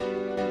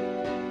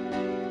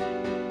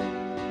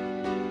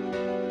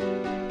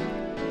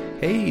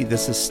Hey,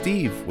 this is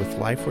Steve with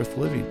Life Worth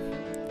Living.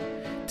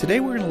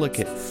 Today we're going to look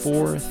at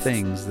 4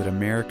 things that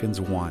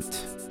Americans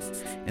want.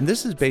 And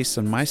this is based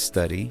on my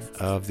study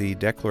of the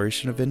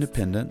Declaration of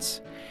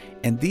Independence.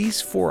 And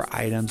these 4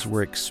 items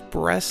were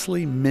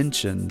expressly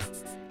mentioned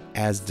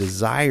as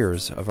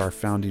desires of our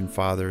founding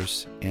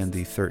fathers and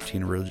the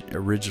 13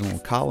 original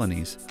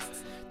colonies.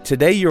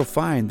 Today you'll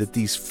find that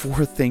these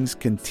 4 things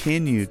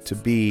continue to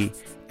be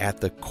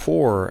at the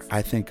core,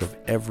 I think, of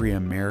every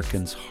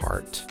American's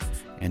heart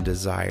and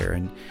desire.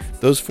 And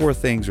these 4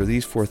 things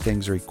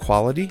are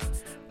equality,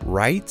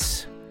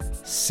 rights,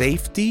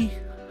 safety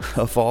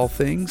of all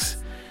things,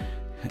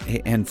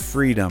 and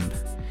freedom.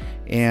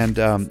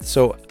 And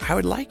so I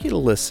would like you to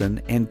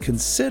listen and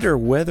consider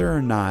whether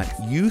or not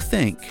you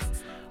think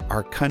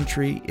our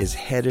country is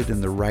headed in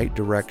the right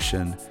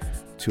direction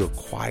to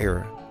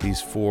acquire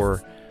these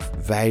 4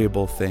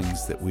 valuable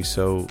things that we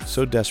so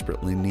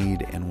desperately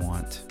need and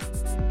want.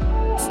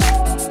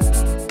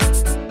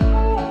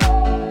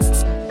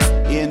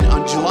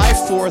 On July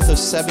 4th of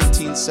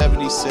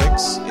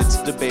 1776,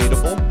 it's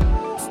debatable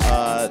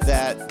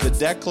that the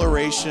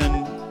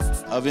Declaration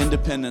of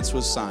Independence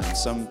was signed.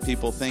 Some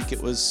people think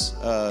it was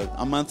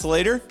a month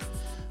later,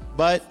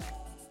 but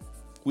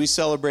we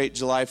celebrate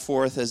July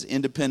 4th as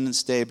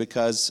Independence Day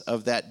because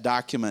of that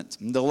document.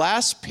 The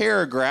last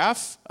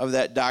paragraph of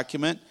that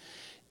document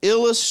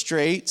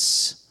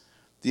illustrates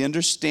the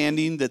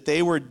understanding that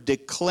they were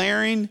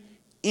declaring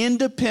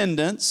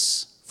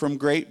independence from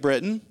Great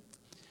Britain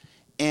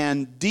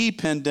and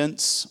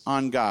dependence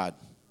on God.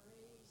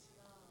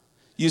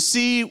 You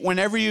see,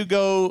 whenever you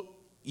go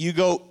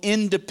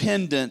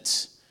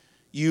independent,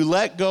 you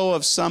let go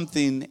of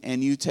something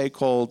and you take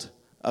hold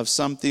of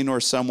something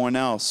or someone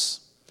else.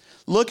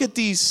 Look at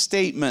these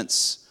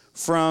statements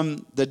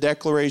from the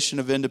Declaration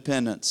of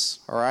Independence,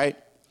 all right?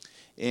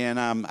 And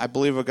I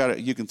believe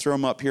you can throw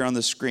them up here on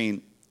the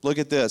screen. Look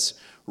at this.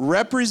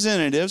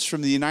 Representatives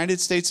from the United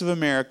States of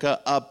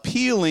America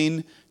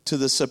appealing to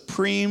the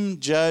supreme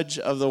judge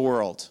of the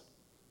world.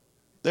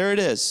 There it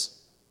is,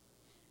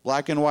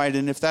 black and white.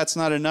 And if that's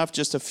not enough,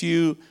 just a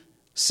few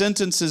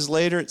sentences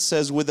later, it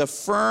says, with a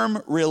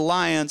firm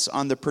reliance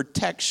on the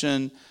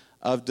protection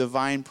of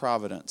divine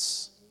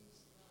providence.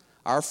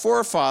 Our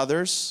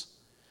forefathers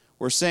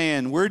were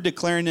saying, we're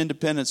declaring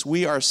independence.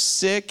 We are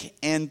sick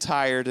and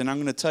tired. And I'm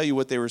going to tell you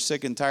what they were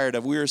sick and tired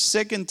of. We are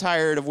sick and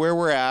tired of where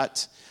we're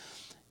at.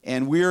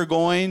 And we are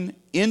going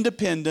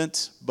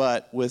independent,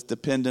 but with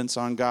dependence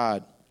on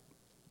God.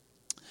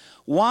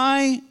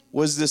 Why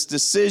was this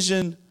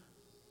decision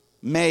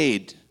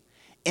made?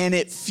 And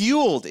it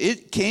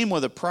came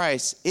with a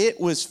price. It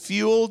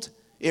fueled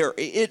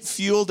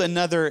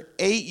another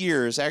 8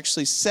 years,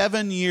 actually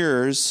 7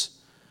 years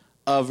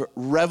of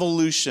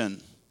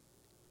revolution.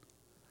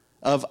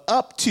 Of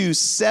up to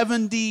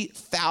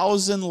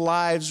 70,000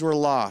 lives were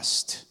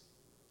lost.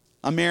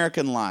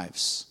 American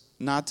lives,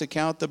 not to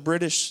count the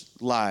British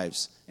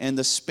lives and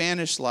the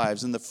Spanish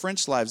lives and the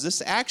French lives.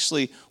 This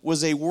actually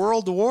was a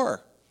world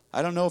war.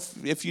 I don't know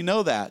if you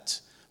know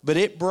that, but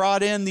it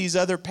brought in these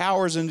other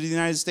powers into the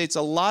United States.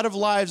 A lot of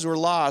lives were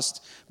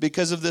lost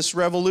because of this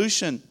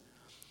revolution.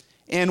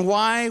 And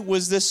why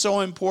was this so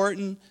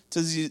important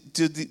to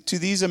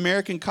these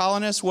American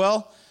colonists?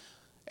 Well,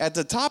 at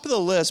the top of the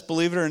list,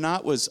 believe it or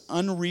not, was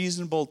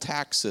unreasonable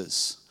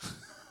taxes.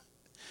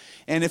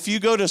 And if you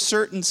go to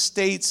certain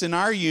states in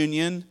our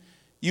union,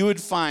 you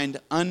would find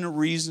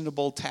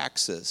unreasonable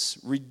taxes,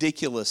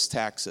 ridiculous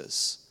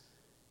taxes.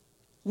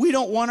 We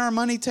don't want our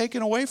money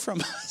taken away from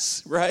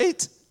us,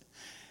 right?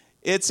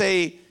 It's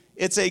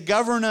a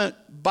government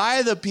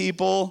by the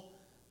people,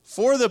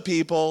 for the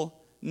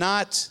people,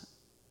 not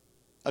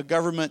a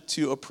government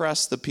to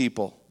oppress the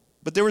people.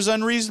 But there was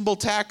unreasonable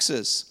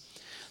taxes.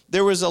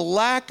 There was a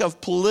lack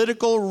of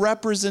political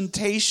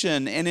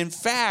representation. And in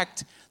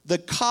fact, the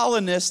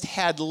colonists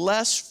had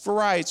less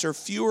rights or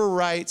fewer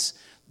rights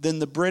than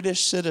the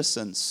British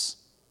citizens.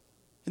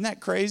 Isn't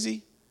that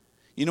crazy?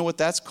 You know what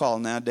that's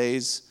called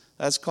nowadays?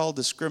 That's called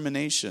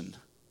discrimination.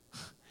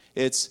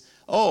 It's,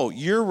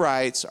 your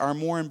rights are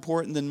more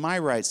important than my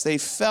rights. They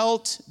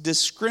felt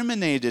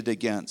discriminated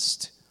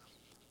against.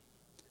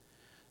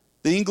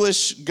 The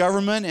English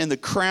government and the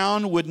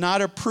crown would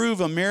not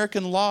approve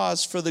American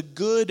laws for the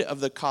good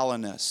of the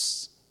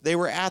colonists. They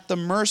were at the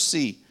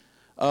mercy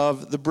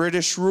of the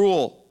British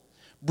rule.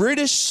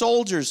 British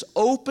soldiers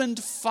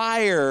opened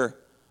fire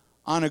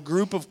on a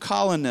group of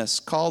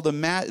colonists called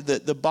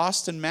the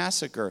Boston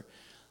Massacre.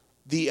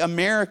 The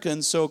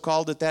Americans,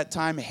 so-called at that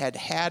time,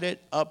 had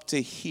it up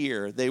to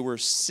here. They were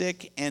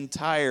sick and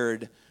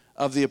tired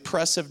of the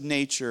oppressive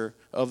nature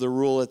of the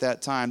rule at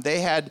that time.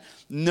 They had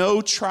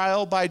no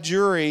trial by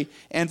jury.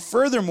 And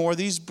furthermore,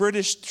 these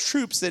British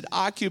troops that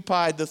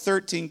occupied the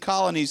 13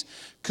 colonies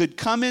could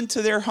come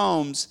into their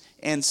homes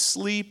and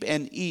sleep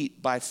and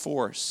eat by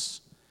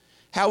force.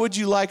 How would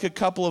you like a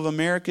couple of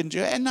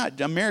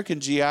not American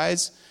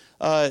GIs,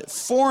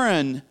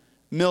 foreign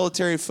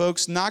military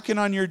folks knocking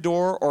on your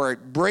door or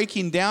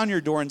breaking down your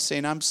door and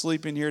saying, I'm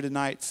sleeping here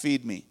tonight,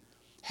 feed me?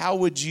 How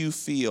would you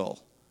feel?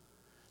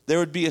 There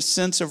would be a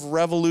sense of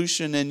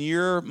revolution in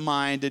your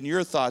mind and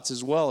your thoughts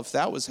as well if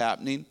that was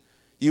happening.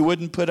 You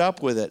wouldn't put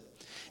up with it.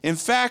 In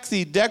fact,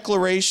 the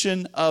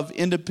Declaration of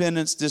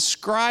Independence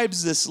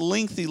describes this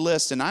lengthy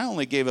list, and I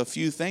only gave a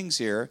few things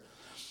here.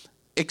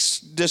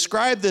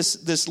 Describe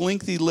this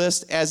lengthy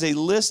list as a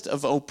list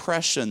of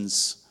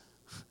oppressions.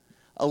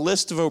 A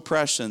list of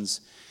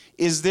oppressions.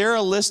 Is there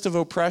a list of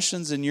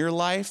oppressions in your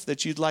life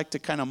that you'd like to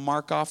kind of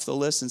mark off the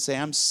list and say,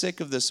 I'm sick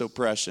of this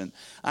oppression.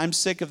 I'm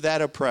sick of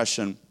that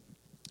oppression.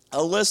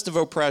 A list of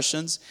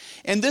oppressions.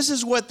 And this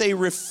is what they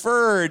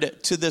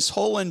referred to this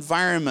whole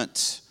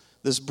environment,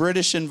 this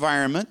British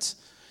environment.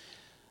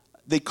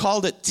 They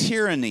called it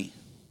tyranny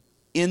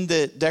in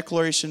the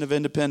Declaration of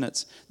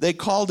Independence. They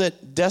called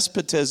it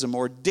despotism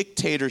or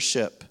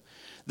dictatorship.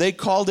 They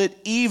called it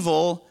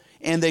evil,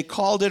 and they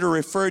called it or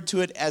referred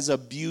to it as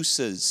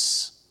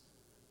abuses.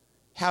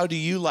 How do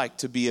you like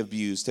to be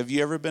abused? Have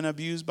you ever been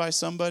abused by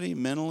somebody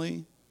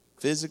mentally,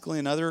 physically,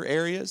 in other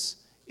areas?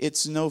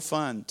 It's no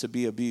fun to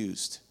be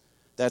abused.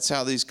 That's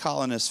how these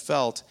colonists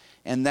felt,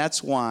 and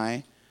that's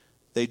why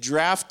they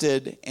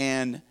drafted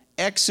and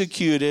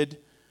executed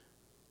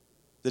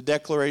the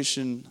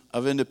Declaration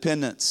of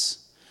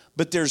Independence.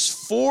 But there's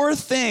 4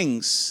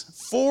 things,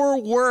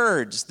 4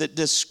 words that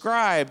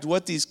described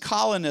what these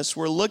colonists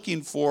were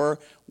looking for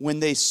when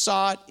they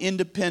sought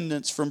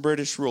independence from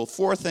British rule.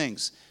 4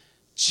 things.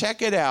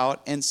 Check it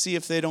out and see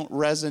if they don't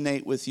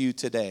resonate with you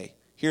today.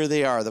 Here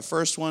they are. The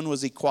first one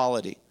was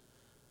equality.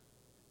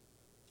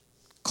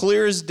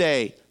 Clear as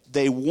day.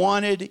 They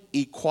wanted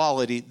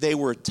equality. They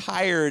were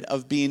tired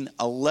of being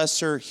a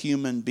lesser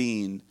human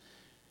being.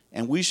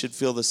 And we should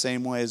feel the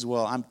same way as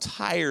well. I'm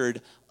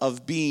tired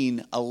of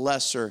being a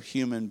lesser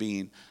human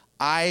being.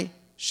 I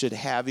should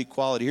have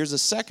equality. Here's the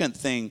second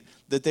thing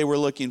that they were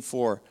looking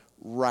for: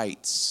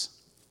 rights.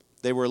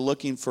 They were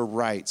looking for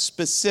rights.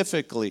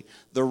 Specifically,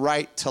 the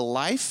right to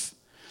life,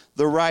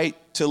 the right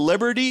to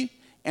liberty,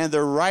 and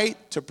the right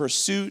to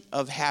pursuit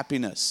of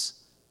happiness.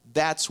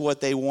 That's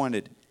what they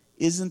wanted.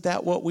 Isn't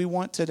that what we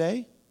want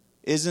today?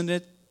 Isn't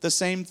it the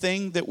same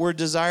thing that we're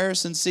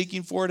desirous and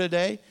seeking for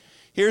today?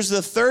 Here's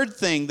the third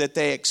thing that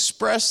they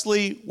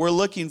expressly were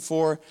looking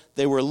for.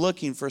 They were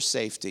looking for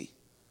safety.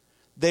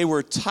 They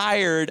were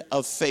tired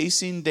of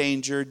facing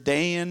danger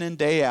day in and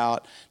day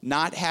out,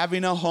 not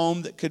having a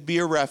home that could be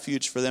a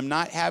refuge for them,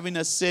 not having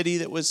a city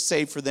that was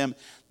safe for them.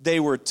 They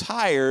were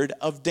tired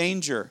of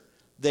danger.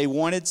 They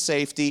wanted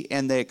safety,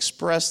 and they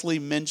expressly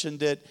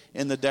mentioned it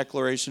in the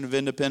Declaration of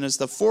Independence.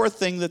 The fourth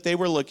thing that they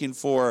were looking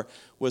for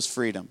was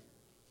freedom.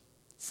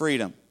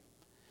 Freedom.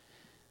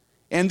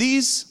 And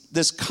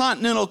this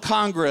Continental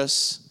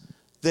Congress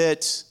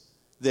that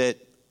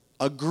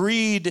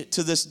agreed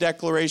to this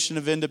Declaration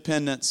of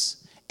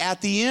Independence,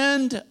 at the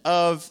end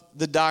of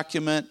the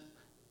document,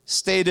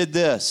 stated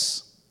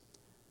this.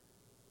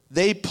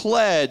 They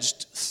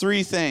pledged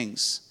 3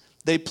 things.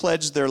 They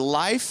pledged their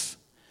life,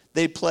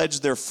 they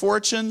pledged their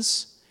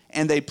fortunes,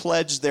 and they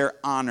pledged their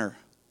honor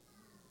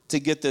to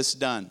get this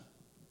done.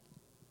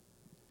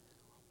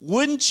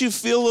 Wouldn't you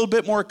feel a little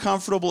bit more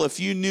comfortable if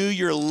you knew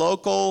your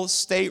local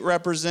state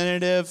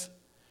representative,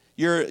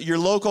 your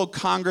local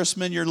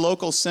congressman, your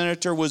local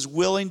senator was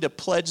willing to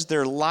pledge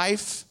their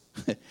life,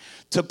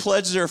 to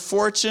pledge their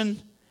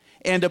fortune,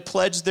 and to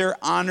pledge their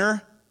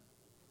honor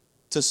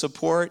to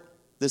support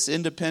this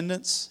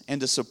independence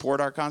and to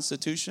support our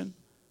Constitution?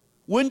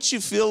 Wouldn't you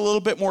feel a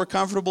little bit more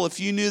comfortable if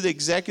you knew the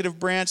executive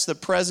branch, the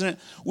president,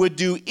 would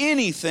do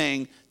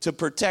anything to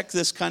protect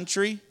this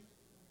country?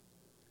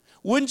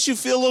 Wouldn't you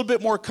feel a little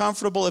bit more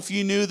comfortable if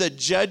you knew that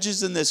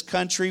judges in this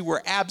country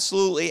were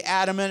absolutely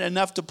adamant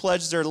enough to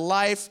pledge their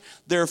life,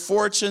 their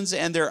fortunes,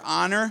 and their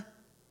honor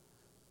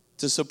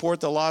to support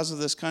the laws of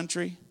this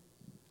country?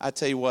 I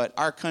tell you what,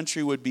 our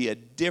country would be a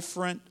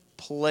different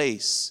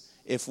place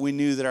if we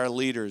knew that our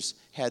leaders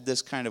had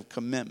this kind of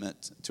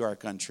commitment to our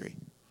country.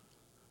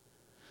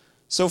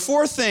 So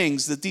 4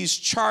 things that these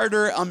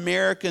charter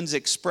Americans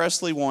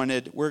expressly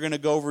wanted. We're going to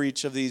go over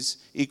each of these: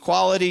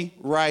 equality,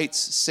 rights,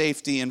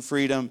 safety, and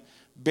freedom.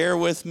 Bear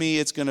with me,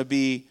 it's going to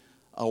be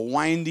a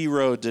windy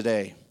road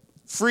today.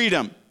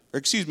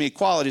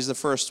 Equality is the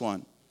first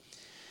one.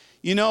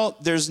 You know,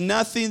 there's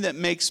nothing that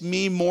makes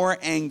me more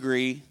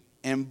angry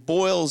and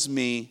boils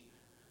me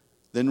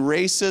than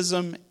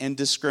racism and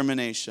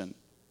discrimination.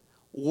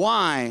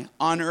 Why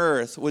on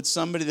earth would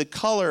the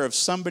color of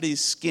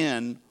somebody's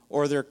skin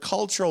or their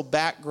cultural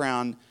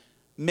background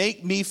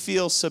make me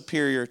feel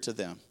superior to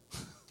them?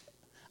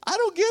 I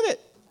don't get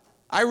it.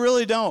 I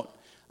really don't.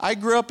 I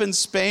grew up in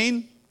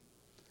Spain,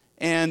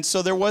 and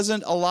so there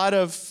wasn't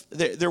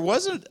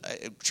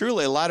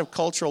truly a lot of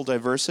cultural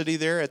diversity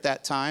there at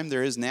that time.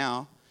 There is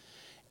now.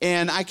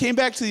 And I came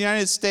back to the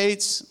United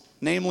States,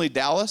 namely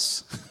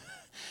Dallas.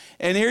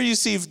 And here you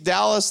see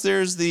Dallas,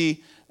 there's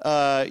the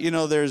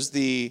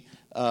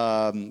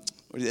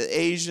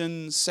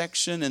Asian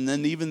section, and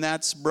then even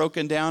that's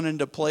broken down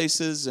into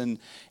places, and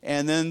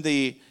then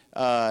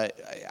I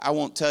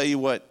won't tell you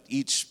what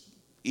each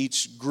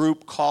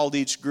group called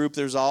each group.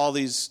 There's all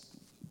these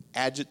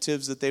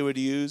adjectives that they would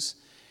use.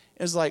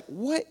 It's like,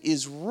 what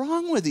is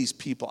wrong with these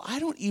people? I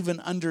don't even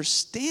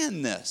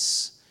understand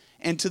this.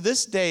 And to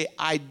this day,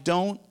 I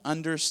don't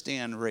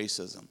understand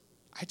racism.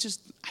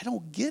 I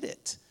don't get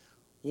it.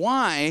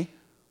 Why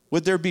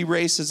would there be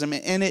racism?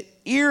 And it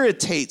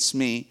irritates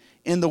me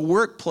in the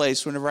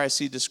workplace whenever I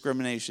see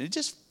discrimination. It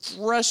just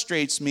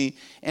frustrates me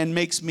and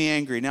makes me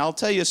angry. Now, I'll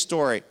tell you a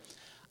story.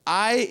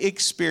 I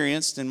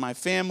experienced, and my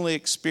family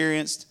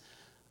experienced,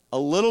 a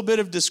little bit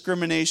of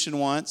discrimination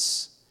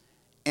once,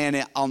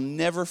 and I'll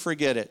never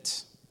forget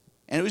it.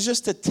 And it was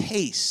just a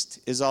taste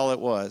is all it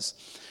was.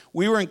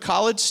 We were in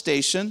College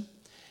Station,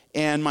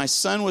 and my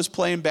son was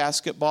playing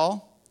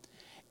basketball,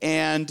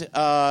 and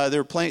they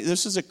were playing.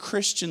 This is a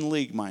Christian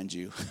league, mind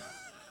you.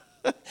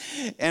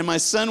 And my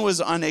son was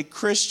on a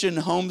Christian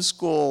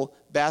homeschool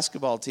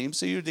basketball team,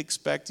 so you'd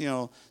expect,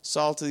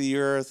 salt of the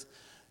earth,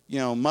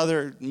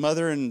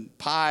 mother and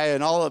pie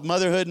and all of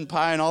motherhood and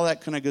pie and all that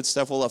kind of good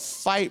stuff. Well, a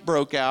fight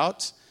broke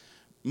out,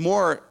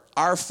 more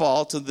our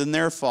fault than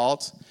their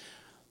fault.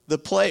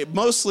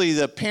 Mostly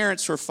the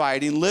parents were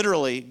fighting,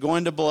 literally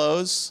going to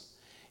blows,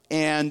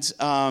 and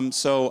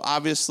so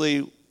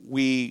obviously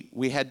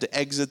we had to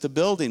exit the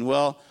building.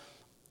 Well,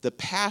 the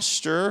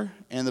pastor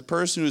and the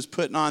person who was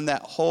putting on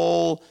that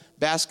whole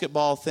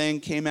basketball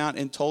thing came out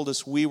and told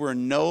us we were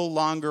no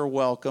longer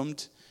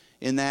welcomed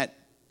in that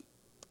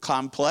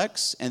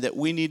complex and that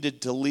we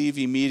needed to leave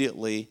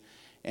immediately,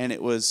 and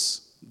it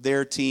was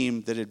their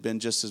team that had been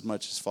just as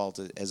much as fault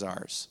as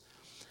ours.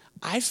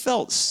 I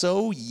felt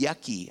so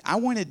yucky. I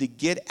wanted to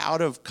get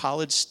out of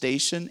College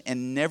Station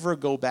and never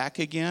go back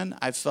again.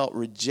 I felt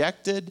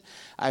rejected.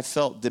 I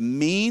felt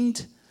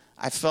demeaned.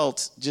 I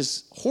felt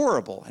just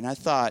horrible. And I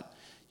thought,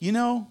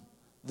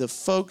 the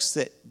folks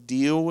that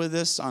deal with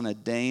this on a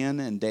day in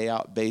and day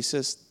out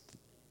basis,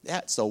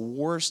 that's the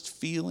worst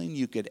feeling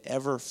you could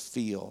ever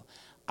feel.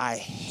 I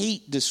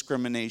hate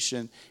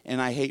discrimination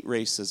and I hate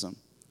racism.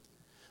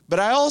 But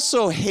I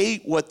also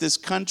hate what this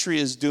country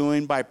is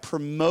doing by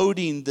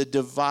promoting the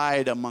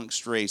divide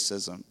amongst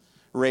races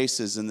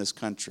in this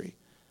country.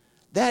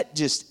 That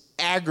just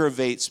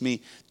aggravates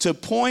me to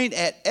point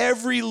at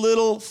every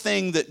little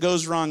thing that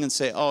goes wrong and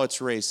say, oh, it's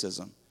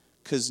racism.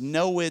 Because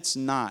no, it's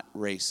not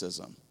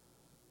racism.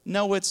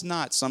 No, it's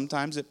not.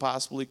 Sometimes it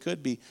possibly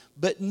could be.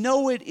 But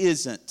no, it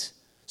isn't.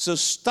 So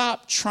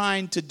stop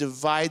trying to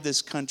divide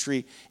this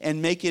country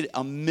and make it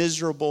a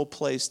miserable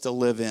place to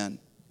live in.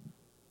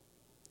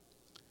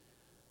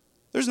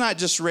 There's not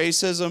just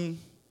racism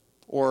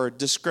or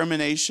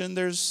discrimination.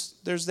 There's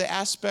the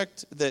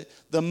aspect,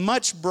 the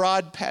much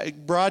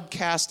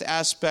broadcast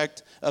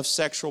aspect of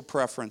sexual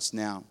preference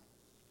now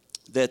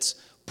that's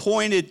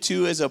pointed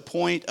to as a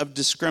point of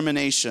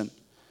discrimination.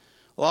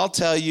 Well, I'll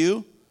tell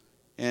you,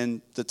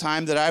 in the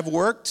time that I've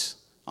worked,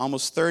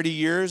 almost 30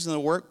 years in the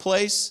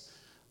workplace,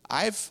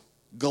 I've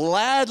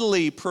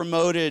gladly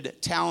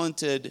promoted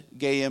talented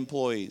gay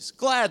employees.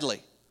 Gladly.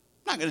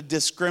 I'm not going to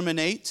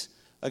discriminate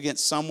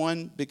against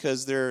someone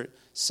because their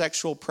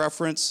sexual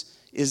preference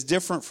is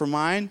different from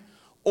mine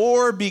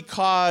or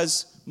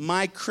because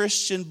my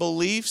Christian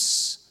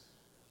beliefs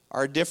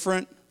are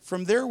different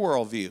from their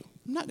worldview.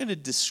 I'm not going to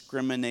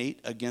discriminate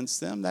against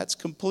them. That's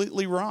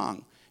completely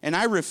wrong. And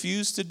I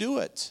refuse to do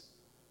it.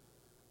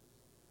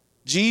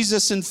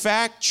 Jesus, in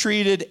fact,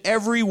 treated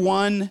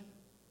everyone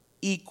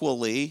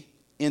equally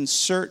in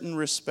certain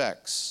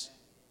respects.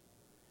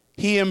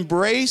 He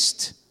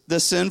embraced the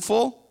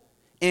sinful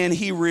and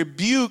he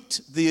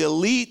rebuked the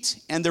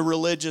elite and the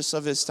religious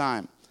of his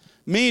time.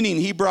 Meaning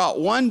he brought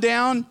one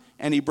down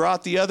and he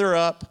brought the other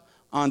up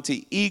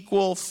onto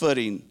equal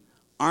footing.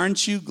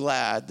 Aren't you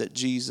glad that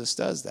Jesus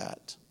does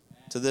that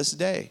to this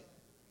day?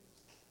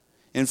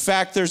 In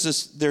fact, there's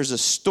a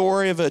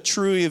story of a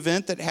true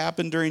event that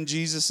happened during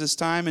Jesus'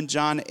 time in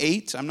John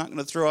 8. I'm not going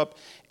to throw up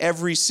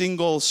every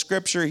single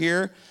scripture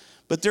here,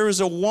 but there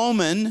was a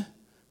woman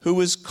who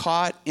was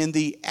caught in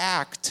the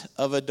act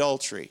of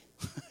adultery.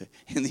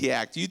 In the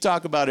act. You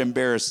talk about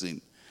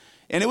embarrassing.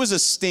 And it was a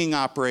sting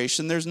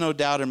operation. There's no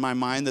doubt in my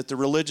mind that the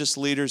religious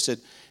leaders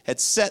had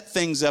set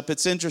things up.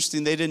 It's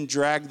interesting. They didn't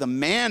drag the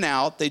man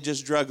out. They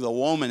just drug the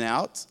woman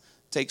out.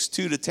 Takes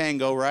two to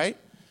tango, right?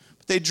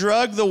 But they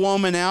drugged the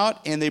woman out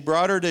and they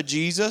brought her to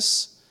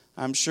Jesus.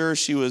 I'm sure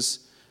she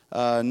was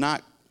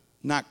not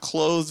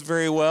clothed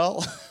very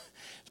well.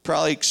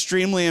 Probably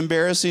extremely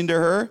embarrassing to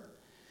her.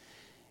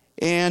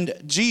 And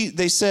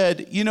they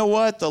said, you know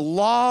what? The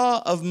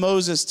law of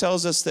Moses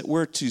tells us that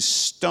we're to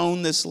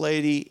stone this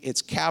lady.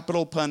 It's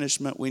capital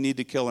punishment. We need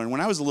to kill her. And when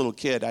I was a little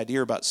kid, I'd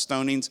hear about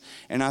stonings,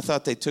 and I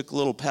thought they took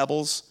little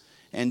pebbles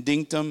and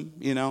dinked them,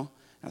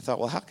 I thought,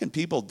 well, how can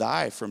people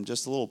die from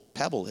just a little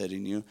pebble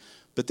hitting you?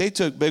 But they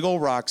took big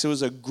old rocks. It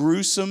was a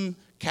gruesome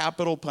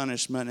capital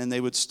punishment, and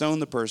they would stone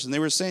the person. They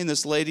were saying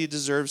this lady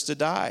deserves to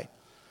die.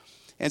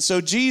 And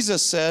so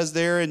Jesus says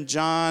there in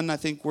John, I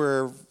think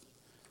we're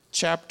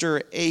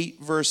chapter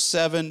 8, verse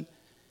 7,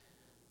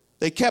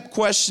 they kept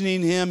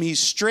questioning him. He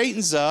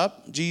straightens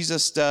up,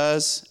 Jesus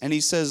does, and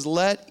he says,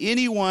 let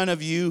any one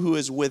of you who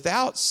is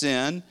without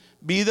sin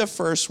be the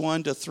first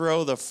one to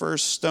throw the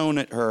first stone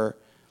at her.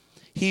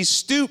 He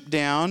stooped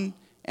down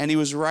and he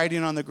was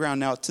writing on the ground.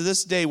 Now, to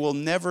this day, we'll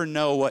never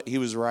know what he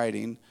was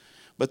writing,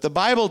 but the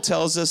Bible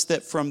tells us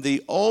that from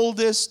the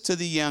oldest to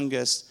the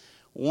youngest,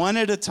 one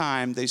at a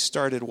time, they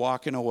started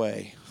walking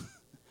away.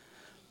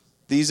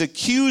 These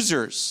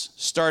accusers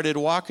started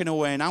walking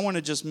away. And I want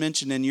to just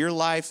mention, in your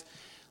life,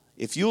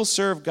 if you'll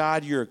serve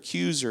God, your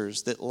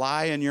accusers that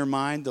lie in your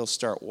mind, they'll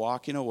start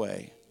walking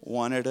away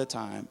one at a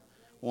time.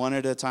 One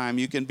at a time.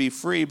 You can be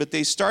free. But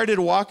they started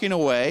walking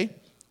away.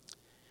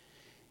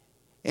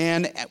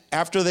 And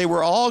after they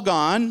were all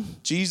gone,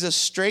 Jesus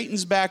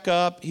straightens back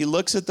up. He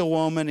looks at the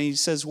woman and he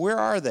says, where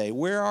are they?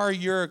 Where are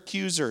your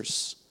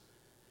accusers?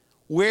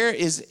 Where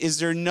is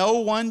there no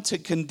one to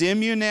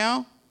condemn you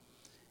now?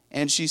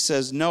 And she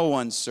says, no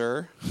one,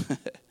 sir.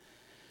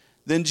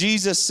 Then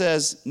Jesus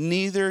says,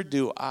 neither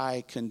do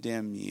I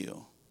condemn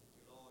you.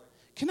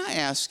 Can I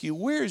ask you,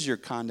 where is your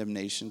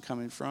condemnation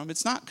coming from?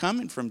 It's not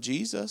coming from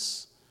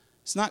Jesus.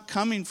 It's not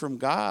coming from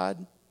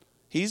God.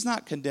 He's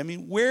not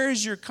condemning. Where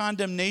is your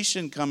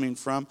condemnation coming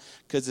from?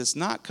 Because it's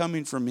not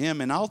coming from him.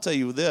 And I'll tell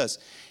you this,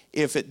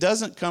 if it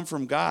doesn't come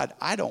from God,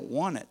 I don't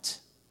want it.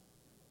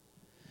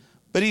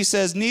 But he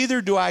says, neither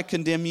do I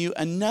condemn you.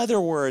 In other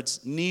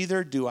words,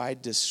 neither do I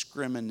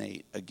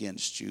discriminate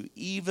against you,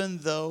 even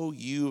though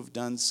you've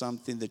done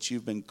something that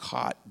you've been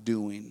caught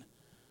doing.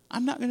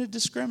 I'm not going to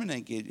discriminate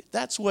against you.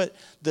 That's what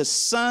the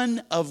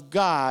Son of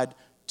God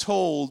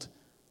told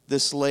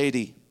this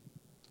lady.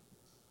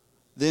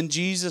 Then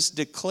Jesus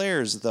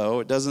declares,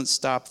 though, it doesn't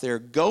stop there,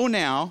 go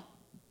now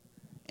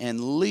and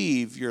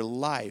leave your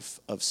life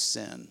of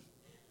sin.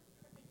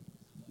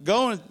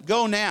 Go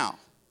now.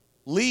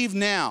 Leave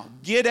now.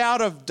 Get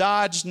out of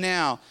Dodge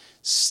now.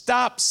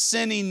 Stop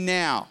sinning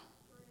now.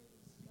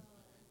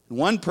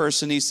 One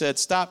person, he said,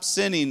 stop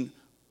sinning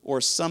or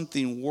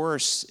something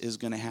worse is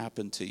going to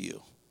happen to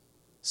you.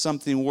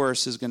 Something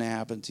worse is going to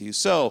happen to you.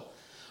 So,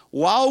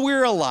 while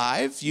we're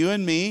alive, you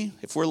and me,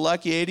 if we're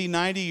lucky 80,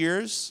 90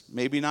 years,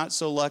 maybe not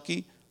so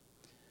lucky,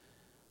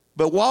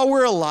 but while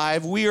we're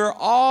alive, we are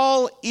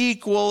all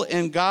equal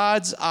in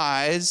God's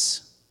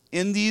eyes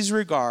in these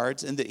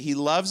regards, and that he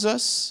loves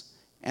us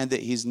and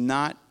that he's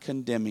not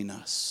condemning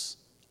us.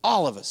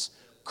 All of us,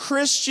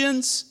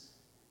 Christians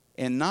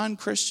and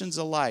non-Christians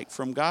alike,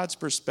 from God's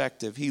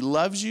perspective, he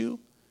loves you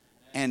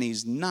and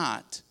he's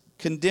not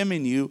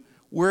condemning you.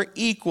 We're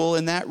equal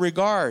in that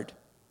regard.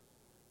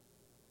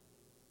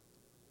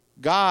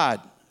 God,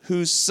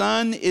 whose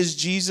Son is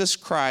Jesus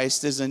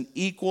Christ, is an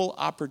equal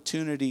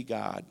opportunity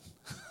God.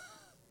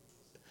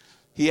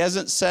 He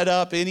hasn't set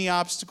up any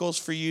obstacles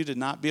for you to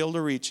not be able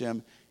to reach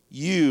him.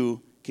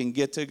 You can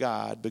get to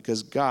God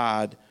because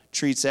God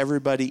treats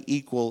everybody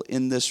equal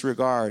in this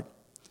regard.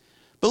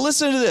 But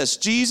listen to this.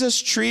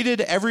 Jesus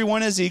treated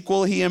everyone as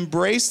equal. He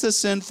embraced the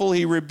sinful.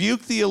 He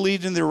rebuked the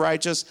elite and the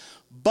righteous.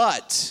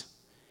 But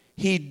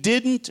he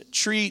didn't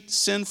treat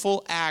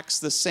sinful acts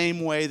the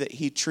same way that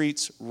he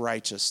treats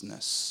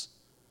righteousness.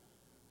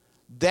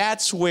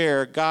 That's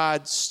where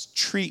God's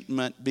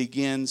treatment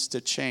begins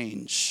to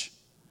change.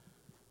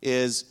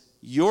 Is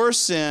your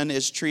sin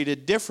is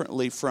treated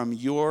differently from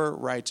your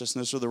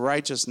righteousness or the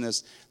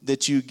righteousness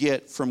that you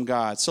get from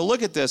God. So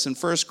look at this in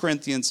 1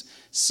 Corinthians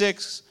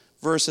 6,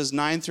 verses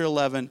 9 through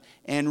 11,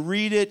 and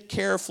read it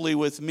carefully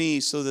with me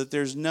so that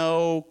there's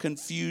no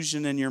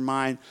confusion in your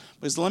mind.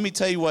 Because let me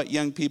tell you what,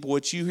 young people,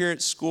 what you hear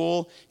at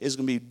school is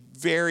going to be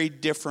very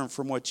different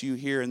from what you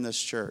hear in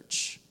this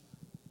church.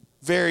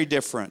 Very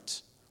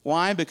different.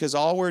 Why? Because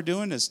all we're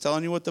doing is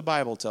telling you what the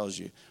Bible tells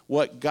you,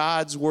 what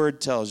God's word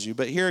tells you.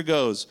 But here it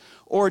goes.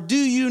 Or do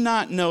you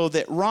not know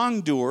that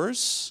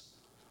wrongdoers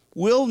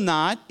will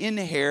not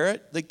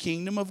inherit the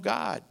kingdom of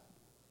God?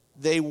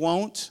 They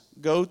won't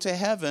go to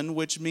heaven,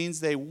 which means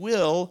they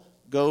will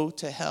go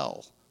to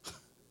hell.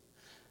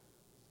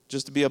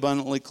 Just to be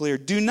abundantly clear,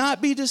 do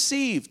not be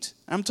deceived.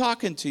 I'm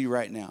talking to you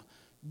right now.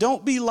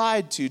 Don't be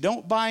lied to.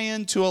 Don't buy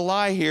into a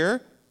lie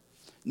here.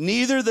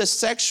 Neither the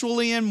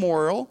sexually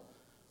immoral,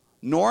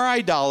 nor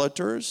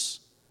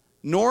idolaters,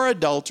 nor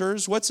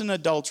adulterers. What's an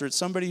adulterer? It's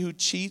somebody who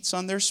cheats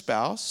on their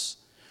spouse.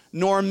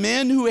 Nor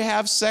men who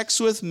have sex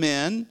with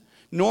men,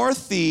 nor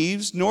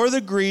thieves, nor the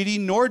greedy,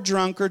 nor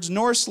drunkards,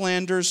 nor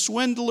slanderers,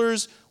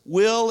 swindlers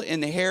will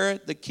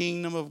inherit the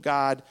kingdom of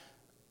God,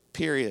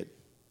 period.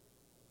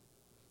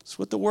 That's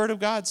what the Word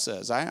of God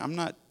says. I'm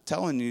not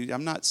telling you,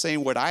 I'm not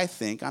saying what I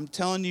think. I'm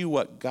telling you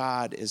what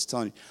God is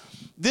telling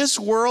you. This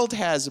world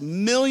has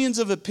millions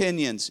of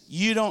opinions.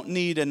 You don't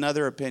need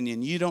another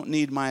opinion. You don't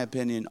need my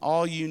opinion.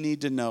 All you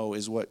need to know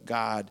is what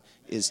God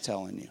is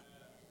telling you.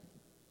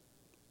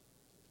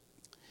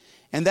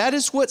 And that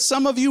is what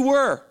some of you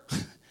were.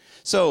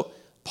 So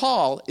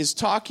Paul is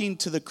talking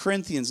to the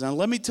Corinthians. Now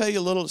let me tell you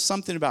a little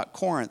something about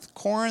Corinth.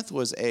 Corinth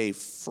was a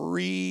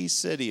free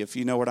city, if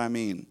you know what I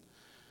mean.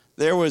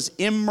 There was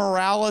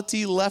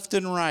immorality left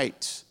and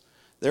right.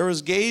 There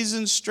was gays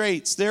and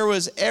straights. There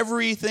was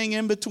everything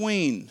in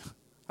between.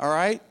 All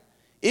right?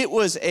 It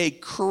was a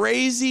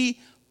crazy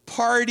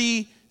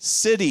party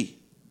city.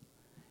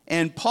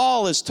 And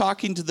Paul is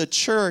talking to the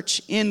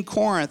church in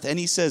Corinth, and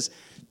he says,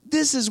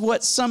 this is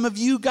what some of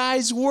you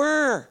guys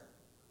were.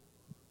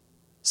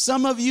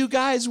 Some of you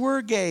guys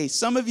were gay.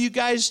 Some of you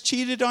guys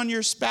cheated on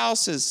your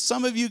spouses.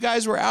 Some of you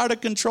guys were out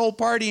of control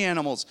party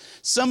animals.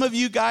 Some of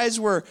you guys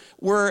were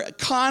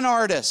con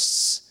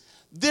artists.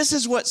 This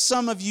is what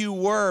some of you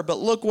were, but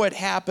look what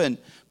happened.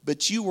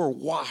 But you were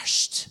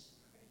washed.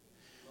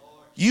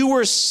 You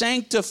were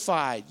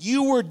sanctified.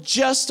 You were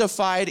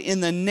justified in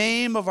the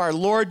name of our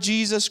Lord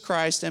Jesus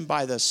Christ and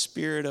by the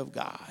Spirit of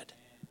God.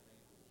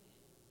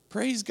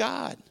 Praise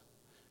God.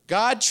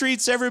 God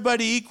treats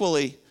everybody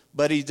equally,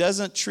 but he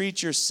doesn't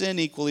treat your sin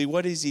equally.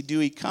 What does he do?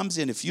 He comes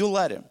in, if you'll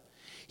let him,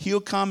 he'll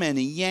come and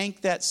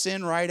yank that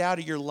sin right out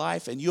of your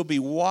life, and you'll be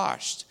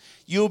washed.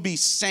 You'll be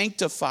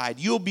sanctified.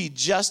 You'll be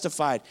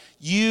justified.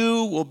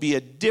 You will be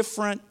a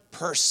different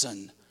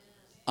person.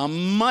 A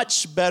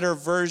much better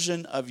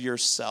version of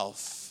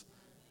yourself,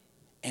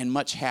 and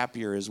much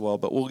happier as well,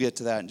 but we'll get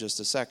to that in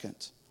just a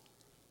second.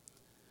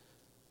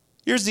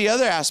 Here's the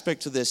other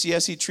aspect to this.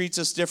 Yes, he treats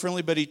us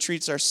differently, but he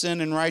treats our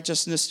sin and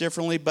righteousness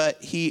differently, but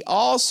he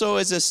also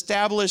has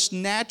established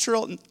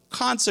natural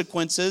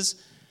consequences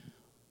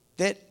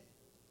that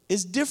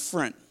is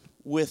different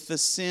with the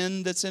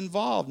sin that's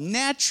involved.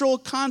 Natural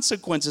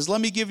consequences.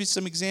 Let me give you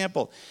some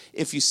example.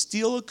 If you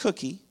steal a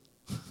cookie,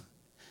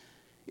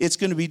 it's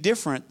going to be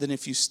different than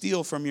if you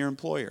steal from your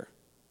employer.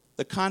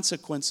 The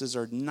consequences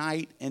are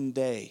night and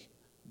day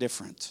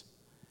different.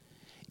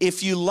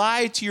 If you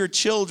lie to your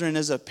children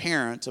as a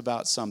parent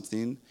about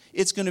something,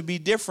 it's going to be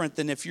different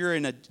than if you're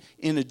in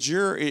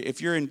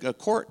a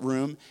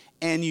courtroom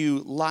and you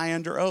lie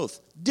under oath.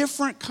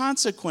 Different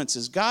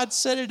consequences. God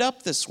set it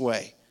up this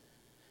way.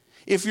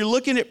 If you're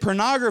looking at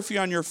pornography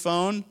on your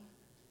phone,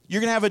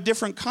 you're going to have a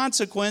different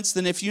consequence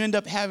than if you end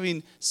up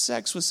having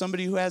sex with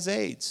somebody who has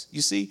AIDS.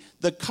 You see,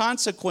 the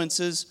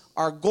consequences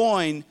are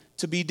going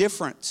to be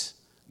different.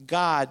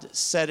 God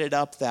set it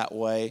up that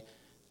way.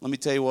 Let me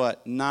tell you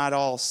what, not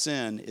all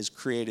sin is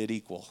created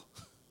equal.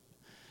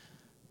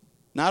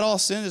 Not all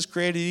sin is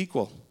created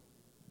equal.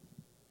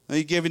 Let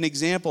me give you an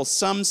example.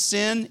 Some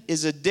sin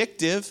is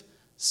addictive.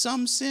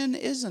 Some sin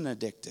isn't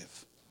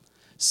addictive.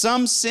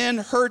 Some sin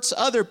hurts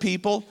other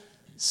people.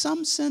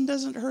 Some sin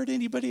doesn't hurt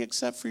anybody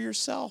except for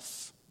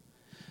yourself.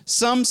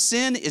 Some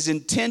sin is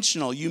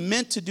intentional. You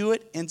meant to do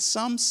it, and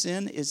some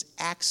sin is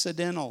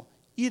accidental.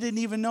 You didn't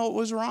even know it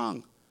was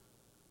wrong,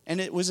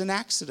 and it was an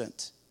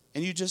accident,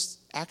 and you just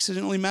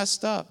accidentally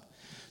messed up.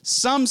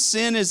 Some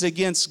sin is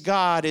against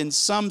God, and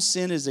some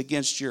sin is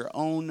against your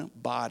own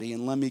body.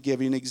 And let me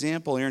give you an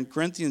example here in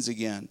Corinthians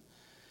again.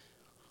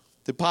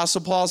 The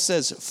Apostle Paul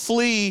says,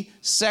 flee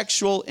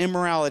sexual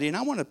immorality. And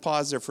I want to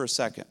pause there for a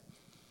second.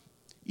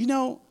 You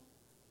know,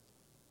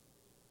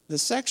 the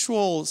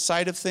sexual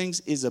side of things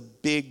is a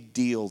big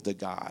deal to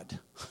God.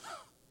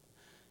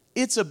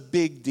 It's a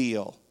big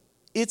deal.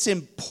 It's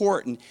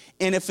important.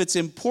 And if it's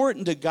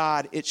important to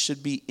God, it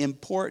should be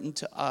important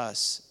to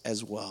us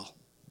as well.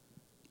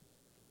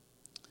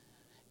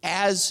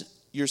 As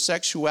your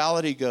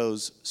sexuality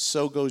goes,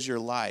 so goes your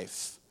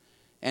life.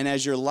 And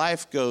as your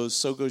life goes,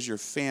 so goes your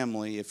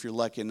family, if you're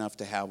lucky enough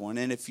to have one.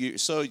 And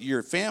so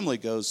your family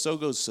goes, so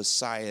goes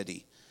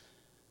society.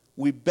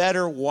 We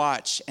better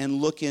watch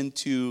and look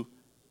into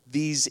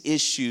these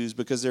issues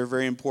because they're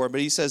very important.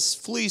 But he says,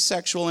 flee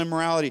sexual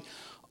immorality.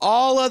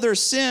 All other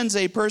sins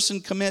a person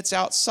commits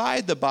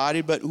outside the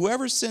body, but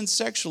whoever sins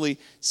sexually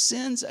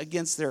sins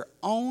against their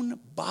own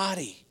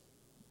body.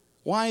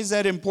 Why is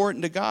that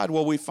important to God?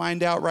 Well, we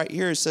find out right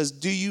here. It says,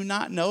 do you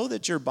not know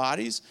that your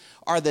bodies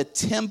are the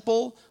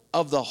temple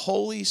of the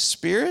Holy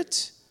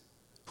Spirit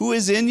who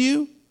is in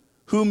you,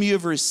 whom you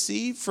have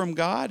received from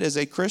God as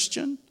a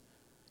Christian?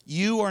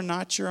 You are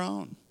not your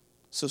own,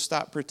 so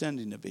stop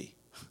pretending to be.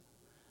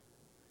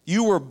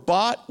 You were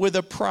bought with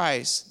a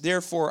price,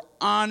 therefore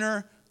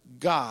honor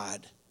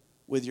God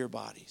with your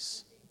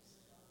bodies.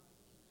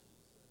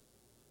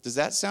 Does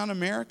that sound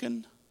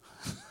American?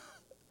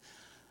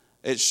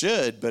 It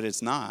should, but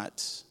it's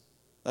not.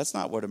 That's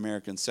not what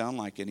Americans sound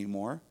like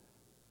anymore.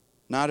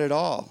 Not at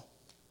all.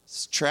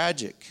 It's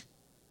tragic.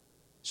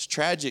 It's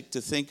tragic to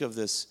think of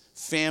this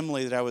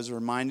family that I was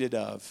reminded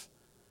of.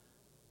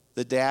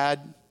 The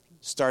dad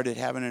started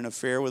having an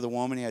affair with a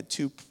woman. He had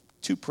two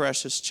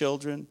precious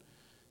children,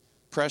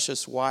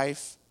 precious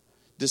wife.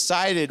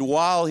 Decided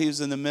while he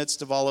was in the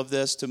midst of all of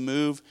this to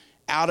move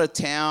out of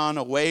town,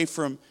 away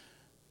from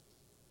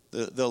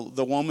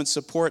the woman's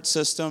support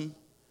system.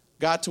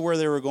 Got to where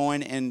they were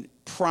going and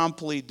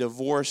promptly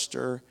divorced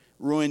her,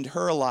 ruined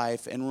her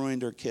life, and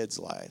ruined her kids'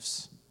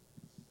 lives.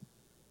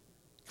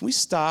 Can we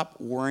stop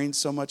worrying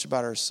so much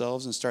about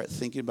ourselves and start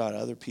thinking about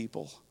other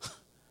people?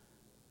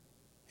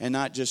 And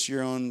not just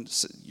your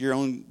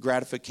own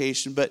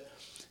gratification. But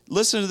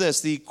listen to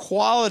this. The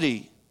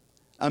equality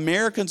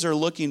Americans are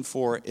looking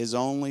for is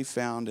only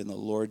found in the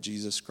Lord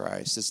Jesus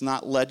Christ. It's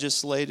not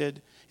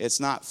legislated. It's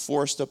not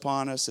forced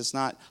upon us. It's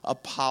not a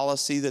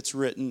policy that's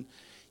written.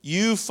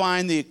 You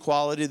find the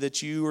equality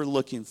that you are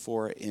looking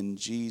for in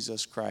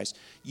Jesus Christ.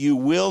 You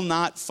will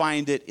not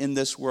find it in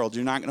this world.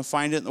 You're not going to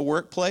find it in the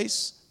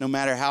workplace, no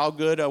matter how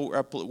good a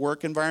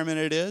work environment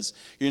it is.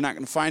 You're not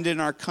going to find it in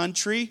our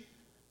country.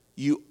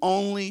 You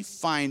only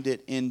find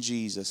it in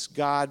Jesus.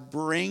 God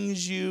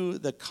brings you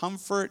the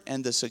comfort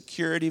and the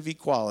security of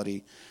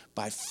equality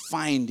by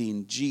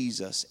finding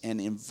Jesus and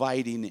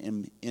inviting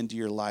him into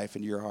your life,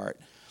 into your heart.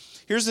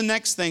 Here's the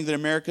next thing that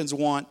Americans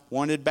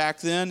wanted back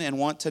then and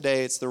want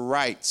today. It's the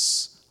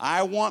rights.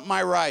 I want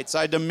my rights.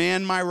 I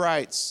demand my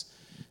rights.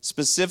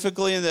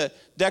 Specifically in the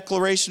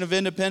Declaration of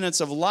Independence,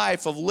 of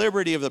life, of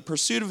liberty, of the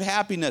pursuit of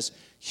happiness,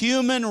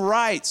 human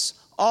rights.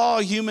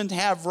 All humans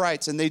have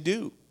rights, and they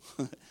do.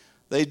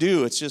 They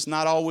do. It's just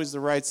not always the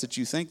rights that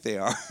you think they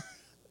are.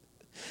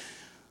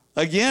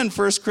 Again,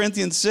 1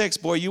 Corinthians 6.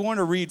 Boy, you want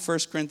to read 1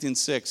 Corinthians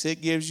 6.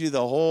 It gives you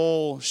the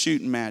whole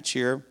shooting match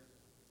here.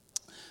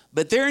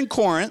 But there in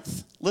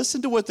Corinth,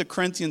 listen to what the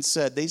Corinthians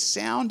said. They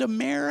sound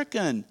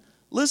American.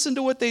 Listen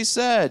to what they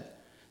said.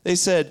 They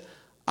said,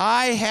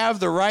 I have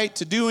the right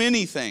to do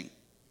anything.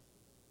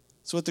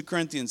 That's what the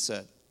Corinthians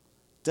said.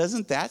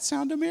 Doesn't that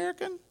sound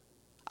American?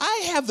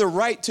 I have the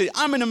right to,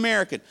 I'm an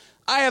American.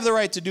 I have the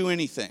right to do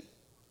anything.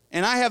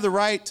 And I have the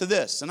right to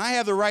this. And I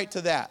have the right to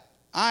that.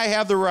 I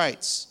have the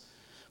rights.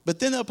 But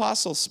then the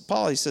Apostle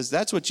Paul, he says,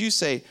 that's what you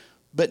say,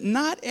 but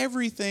not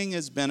everything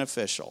is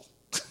beneficial.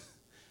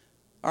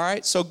 All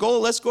right, so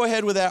let's go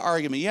ahead with that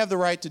argument. You have the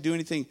right to do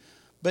anything,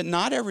 but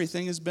not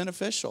everything is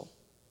beneficial.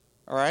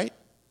 All right?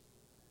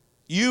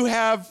 You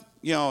have,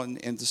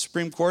 and the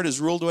Supreme Court has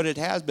ruled what it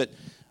has, but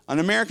an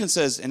American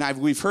says, and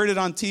we've heard it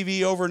on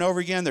TV over and over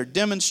again, they're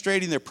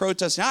demonstrating, they're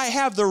protesting, I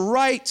have the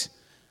right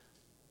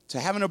to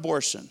have an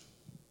abortion.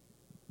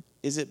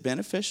 Is it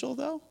beneficial,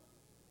 though?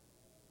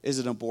 Is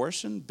an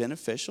abortion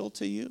beneficial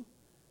to you?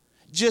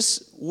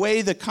 Just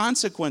weigh the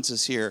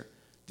consequences here.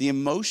 The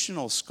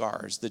emotional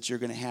scars that you're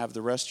going to have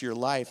the rest of your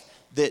life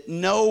that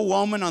no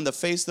woman on the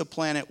face of the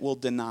planet will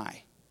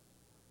deny.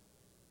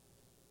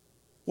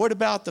 What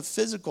about the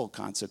physical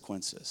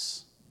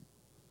consequences?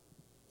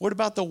 What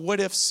about the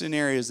what-if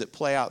scenarios that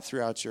play out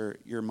throughout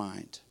your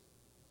mind?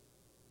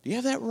 Do you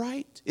have that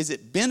right? Is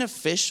it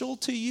beneficial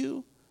to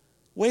you?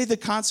 Weigh the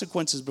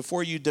consequences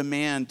before you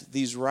demand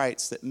these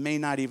rights that may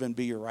not even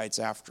be your rights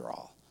after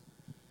all.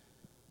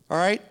 All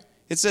right?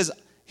 It says,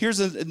 here's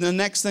the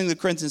next thing the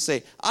Corinthians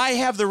say. I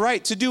have the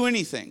right to do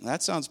anything.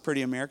 That sounds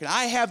pretty American.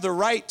 I have the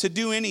right to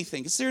do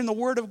anything. It's there in the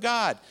Word of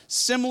God.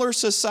 Similar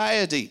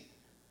society.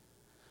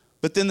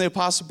 But then the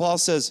Apostle Paul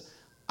says,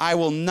 I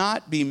will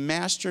not be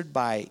mastered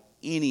by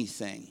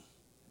anything.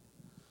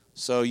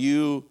 So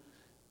you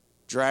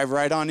drive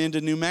right on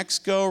into New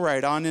Mexico,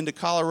 right on into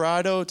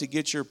Colorado to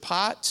get your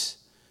pot.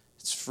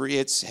 It's free.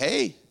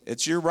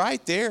 It's your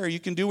right there. You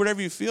can do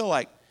whatever you feel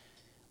like.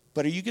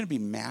 But are you going to be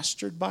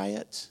mastered by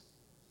it?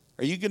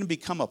 Are you going to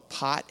become a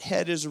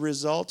pothead as a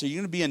result? Are you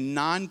going to be a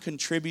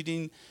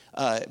non-contributing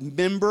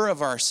member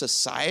of our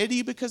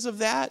society because of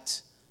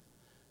that?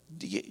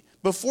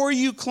 Before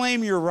you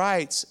claim your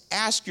rights,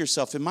 ask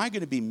yourself, am I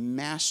going to be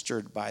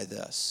mastered by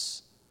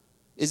this?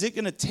 Is it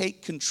going to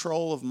take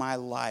control of my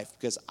life?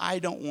 Because I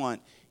don't want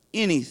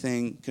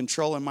anything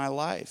controlling my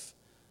life.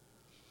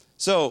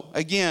 So,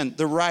 again,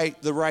 the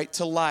right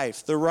to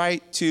life, the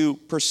right to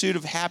pursuit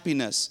of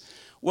happiness.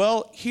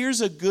 Well,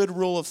 here's a good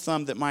rule of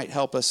thumb that might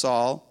help us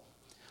all.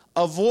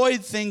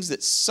 Avoid things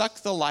that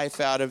suck the life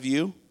out of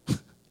you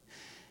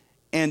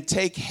and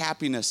take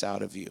happiness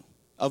out of you.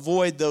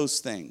 Avoid those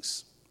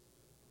things.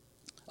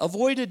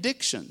 Avoid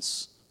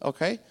addictions,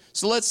 okay?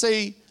 So let's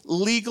say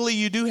legally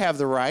you do have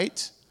the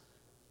right,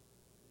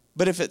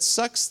 but if it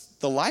sucks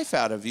the life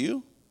out of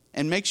you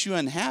and makes you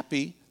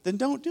unhappy, then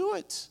don't do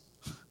it.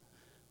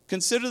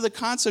 Consider the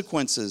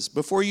consequences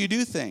before you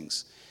do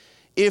things.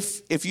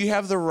 If you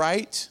have the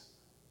right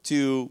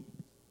to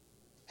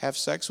have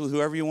sex with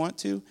whoever you want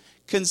to,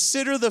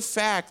 consider the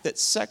fact that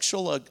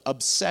sexual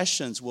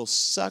obsessions will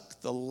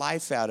suck the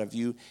life out of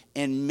you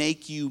and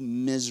make you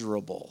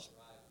miserable.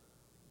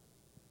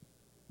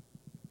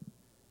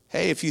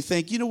 Hey, if you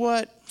think, you know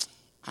what,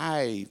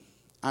 I'm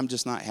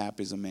just not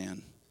happy as a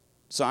man,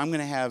 so I'm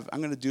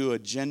going to do a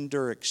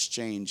gender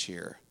exchange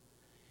here.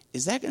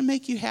 Is that going to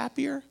make you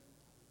happier?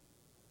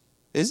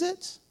 Is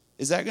it?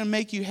 Is that going to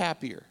make you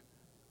happier?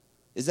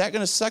 Is that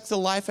going to suck the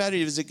life out of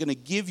you? Is it going to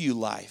give you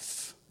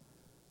life?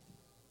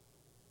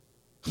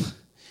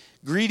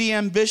 Greedy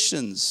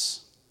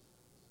ambitions,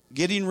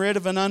 getting rid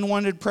of an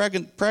unwanted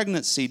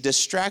pregnancy,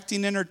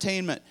 distracting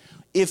entertainment.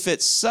 If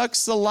it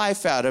sucks the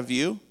life out of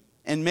you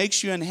and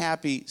makes you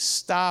unhappy,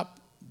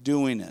 stop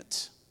doing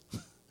it.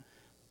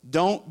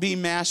 Don't be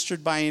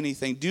mastered by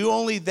anything. Do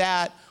only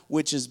that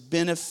which is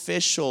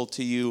beneficial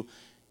to you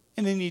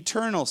in an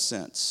eternal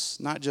sense,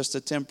 not just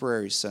a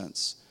temporary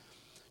sense.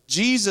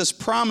 Jesus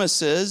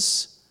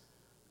promises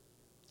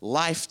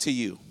life to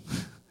you.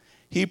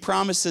 He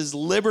promises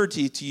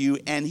liberty to you,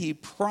 and he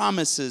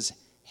promises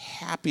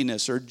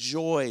happiness or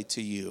joy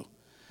to you.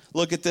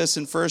 Look at this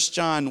in 1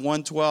 John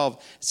 1:12.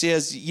 It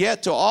says,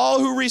 yet to all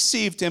who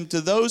received him,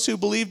 to those who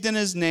believed in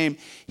his name,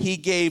 he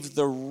gave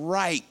the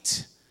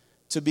right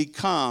to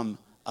become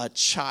a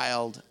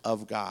child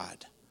of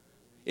God.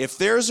 If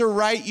there's a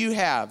right you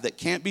have that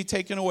can't be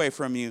taken away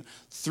from you,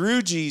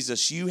 through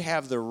Jesus, you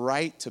have the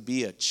right to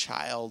be a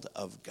child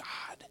of God.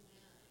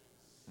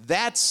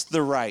 That's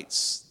the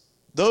rights.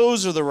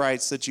 Those are the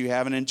rights that you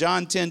have. And in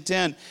John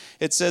 10:10,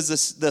 it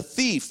says the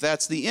thief,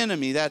 that's the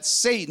enemy, that's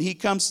Satan. He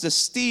comes to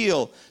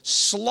steal,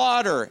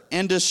 slaughter,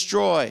 and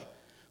destroy.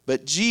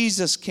 But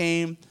Jesus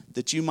came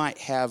that you might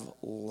have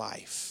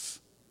life.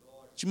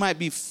 That you might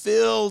be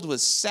filled with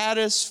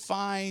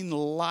satisfying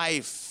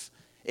life,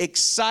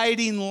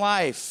 exciting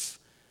life,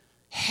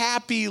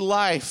 happy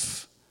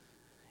life,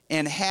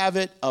 and have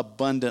it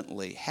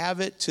abundantly. Have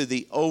it to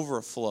the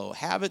overflow.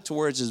 Have it to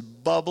where it's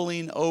just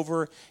bubbling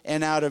over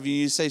and out of you.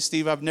 You say,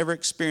 Steve, I've never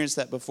experienced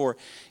that before.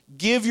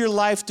 Give your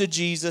life to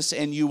Jesus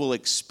and you will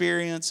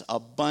experience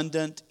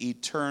abundant,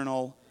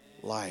 eternal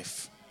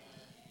life.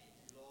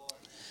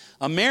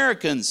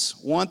 Americans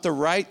want the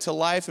right to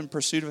life and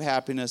pursuit of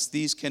happiness.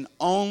 These can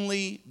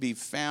only be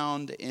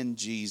found in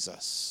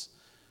Jesus,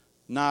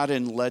 not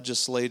in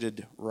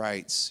legislated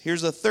rights.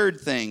 Here's a third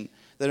thing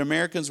that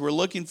Americans were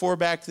looking for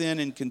back then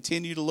and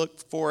continue to look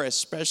for,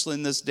 especially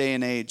in this day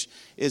and age,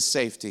 is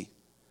safety.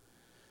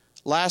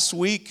 Last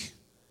week,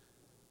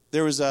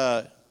 there was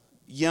a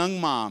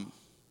young mom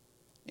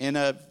in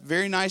a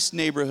very nice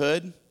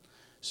neighborhood,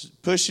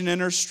 pushing in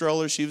her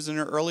stroller. She was in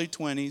her early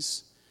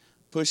 20s,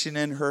 pushing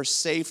in her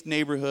safe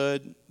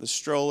neighborhood, the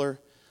stroller.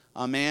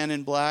 A man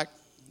in black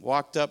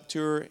walked up to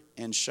her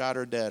and shot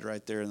her dead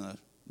right there in the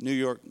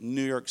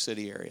New York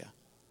City area.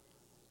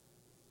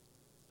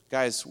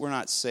 Guys, we're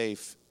not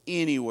safe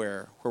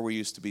anywhere where we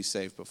used to be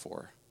safe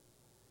before.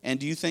 And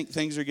do you think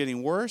things are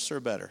getting worse or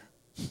better?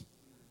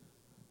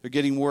 They're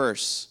getting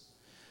worse.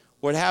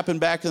 What happened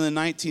back in the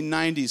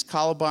 1990s,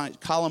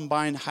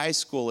 Columbine High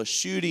School, a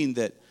shooting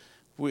that,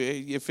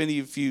 if any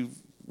of you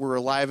were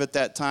alive at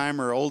that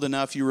time or old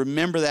enough, you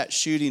remember that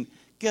shooting.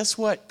 Guess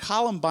what?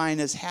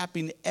 Columbine is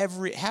happening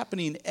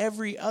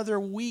every other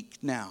week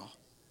now.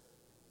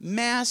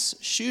 Mass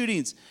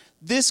shootings.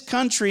 This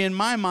country, in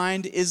my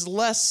mind, is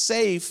less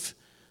safe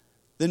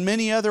than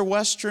many other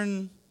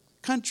Western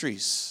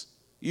countries.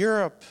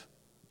 Europe,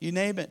 you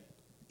name it.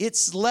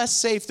 It's less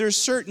safe. There's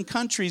certain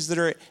countries that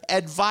are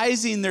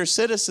advising their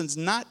citizens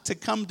not to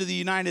come to the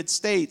United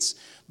States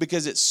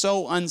because it's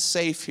so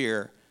unsafe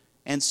here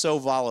and so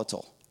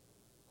volatile.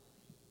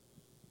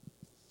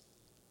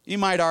 You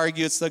might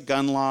argue it's the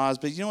gun laws,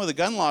 but you know, the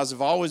gun laws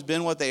have always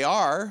been what they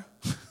are.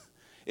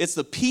 It's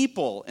the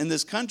people in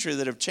this country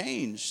that have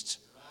changed.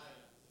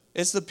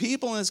 It's the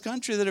people in this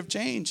country that have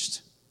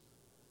changed.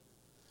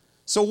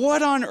 So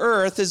what on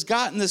earth has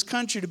gotten this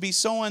country to be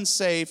so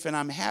unsafe? And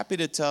I'm happy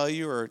to tell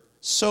you, or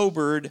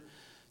sobered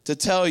to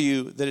tell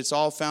you, that it's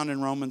all found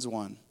in Romans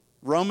 1.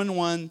 Romans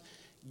 1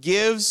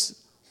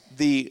 gives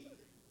the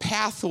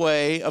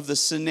pathway of the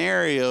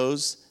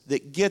scenarios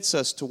that gets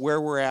us to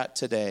where we're at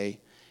today.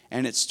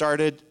 And it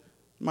started,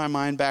 in my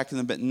mind, back in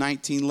the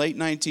late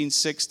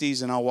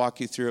 1960s, and I'll walk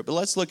you through it. But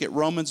let's look at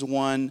Romans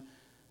 1,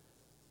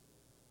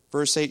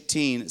 verse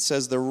 18. It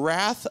says, the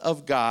wrath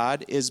of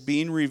God is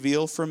being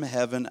revealed from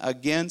heaven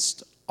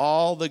against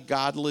all the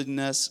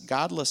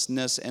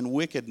godlessness, and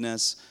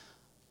wickedness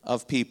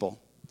of people.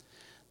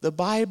 The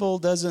Bible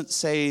doesn't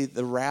say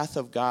the wrath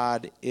of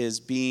God is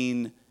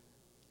being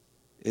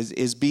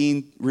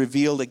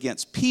revealed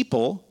against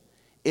people.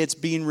 It's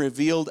being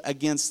revealed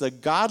against the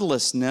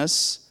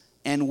godlessness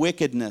and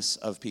wickedness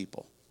of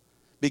people.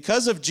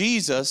 Because of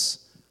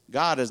Jesus,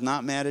 God is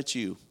not mad at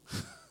you.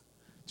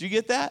 Did you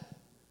get that?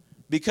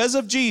 Because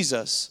of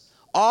Jesus,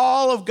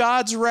 all of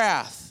God's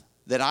wrath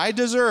that I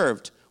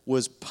deserved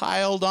was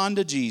piled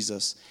onto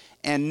Jesus.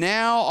 And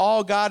now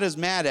all God is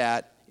mad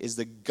at is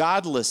the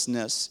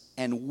godlessness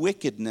and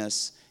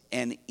wickedness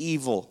and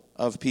evil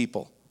of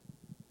people.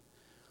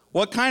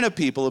 What kind of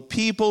people? A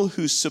people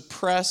who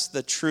suppress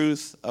the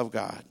truth of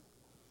God.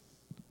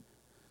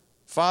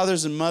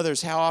 Fathers and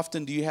mothers, how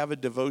often do you have a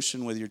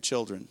devotion with your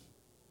children?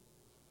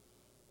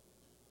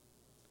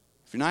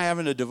 If you're not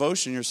having a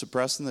devotion, you're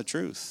suppressing the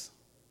truth.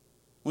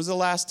 When was the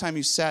last time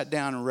you sat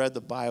down and read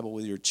the Bible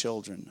with your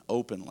children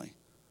openly?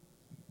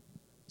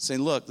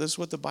 Saying, look, this is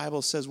what the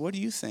Bible says. What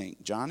do you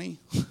think, Johnny?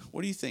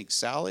 What do you think,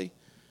 Sally?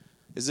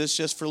 Is this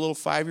just for little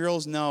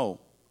 5-year-olds? No.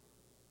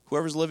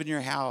 Whoever's living in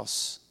your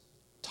house,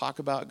 talk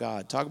about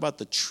God. Talk about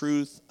the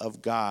truth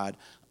of God.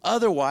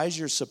 Otherwise,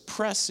 you're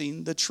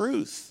suppressing the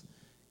truth.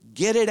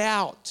 Get it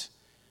out.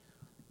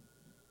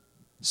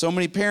 So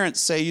many parents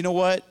say, you know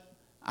what?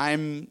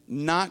 I'm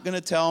not going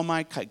to tell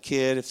my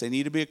kid if they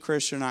need to be a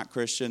Christian or not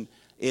Christian.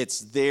 It's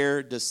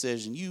their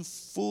decision. You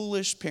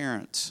foolish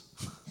parent.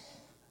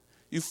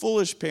 You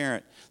foolish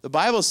parent. The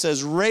Bible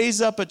says,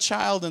 raise up a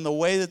child in the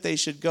way that they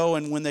should go,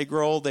 and when they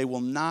grow old, they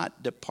will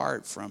not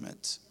depart from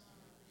it.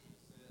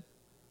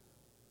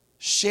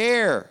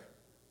 Share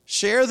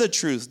the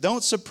truth.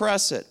 Don't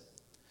suppress it.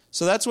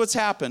 So that's what's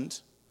happened.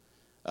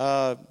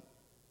 Back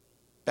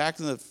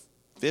in the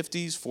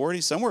 50s,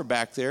 40s, somewhere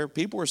back there,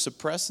 people were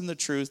suppressing the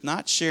truth,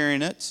 not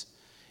sharing it,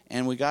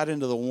 and we got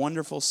into the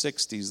wonderful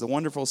 60s, the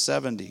wonderful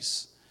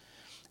 70s.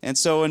 And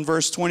so in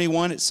verse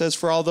 21, it says,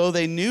 for although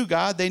they knew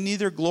God, they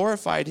neither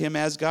glorified him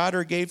as God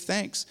or gave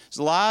thanks. There's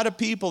a lot of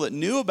people that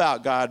knew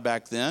about God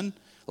back then.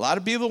 A lot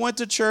of people went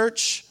to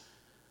church,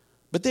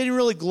 But they didn't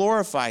really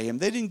glorify him.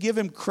 They didn't give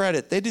him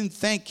credit. They didn't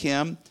thank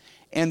him.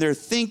 And their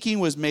thinking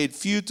was made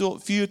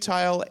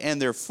futile,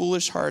 and their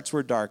foolish hearts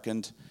were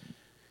darkened.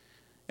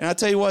 And I'll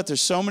tell you what,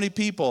 there's so many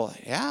people,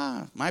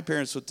 yeah, my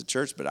parents went to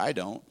church, but I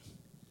don't.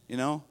 You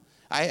know,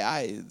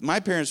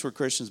 my parents were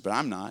Christians, but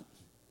I'm not.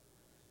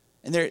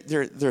 And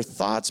their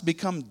thoughts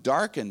become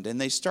darkened, and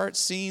they start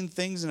seeing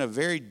things in a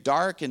very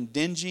dark and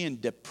dingy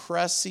and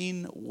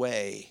depressing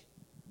way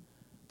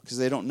because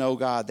they don't know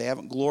God. They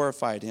haven't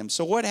glorified him.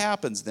 So what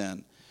happens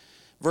then?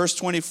 Verse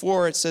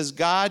 24, it says,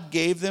 God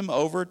gave them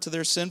over to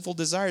their sinful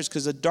desires,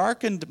 because a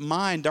darkened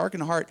mind,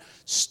 darkened heart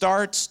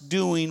starts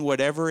doing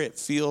whatever it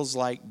feels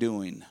like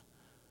doing.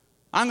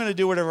 I'm going to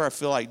do whatever I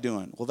feel like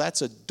doing. Well,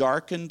 that's a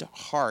darkened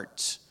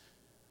heart.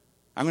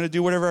 I'm going to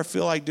do whatever I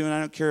feel like doing. I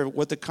don't care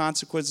what the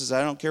consequences.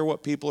 I don't care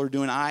what people are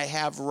doing. I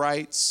have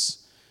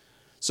rights.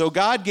 So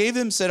God gave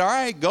them, said, all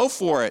right, go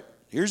for it.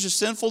 Here's your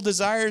sinful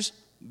desires.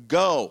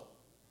 Go.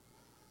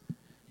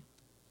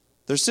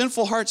 Their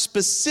sinful heart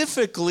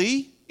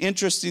specifically,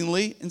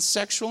 interestingly, in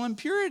sexual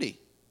impurity.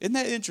 Isn't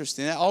that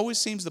interesting? That always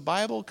seems the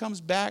Bible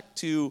comes back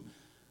to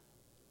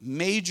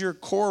major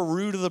core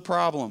root of the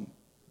problem.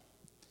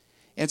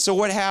 And so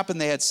what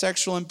happened? They had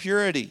sexual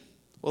impurity.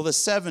 Well, the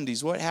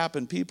 70s, what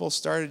happened? People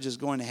started just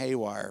going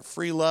haywire.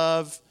 Free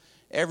love,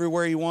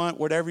 everywhere you want,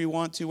 whatever you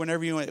want to,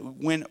 whenever you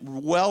want. Went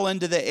well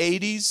into the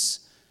 80s,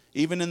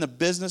 even in the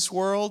business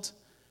world,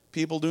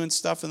 people doing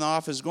stuff in the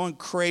office, going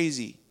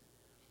crazy.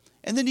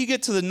 And then you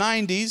get to the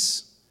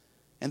 90s,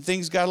 and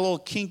things got a little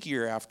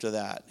kinkier after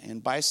that.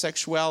 And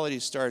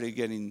bisexuality started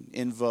getting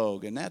in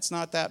vogue. And that's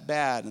not that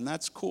bad, and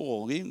that's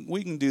cool.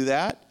 We can do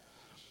that.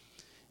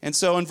 And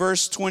so in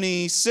verse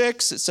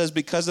 26, it says,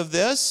 because of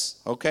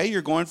this, okay,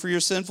 you're going for your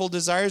sinful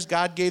desires.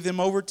 God gave them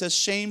over to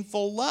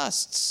shameful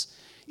lusts.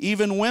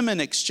 Even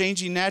women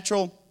exchanging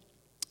natural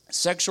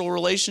sexual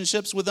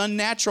relationships with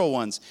unnatural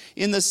ones.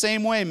 In the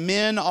same way,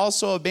 men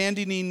also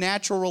abandoning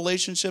natural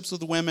relationships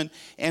with women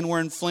and were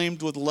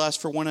inflamed with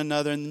lust for one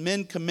another. And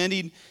men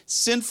committing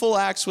sinful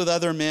acts with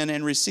other men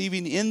and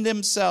receiving in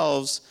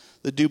themselves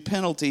the due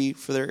penalty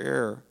for their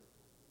error.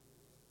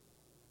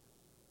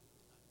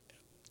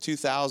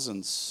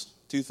 2000s,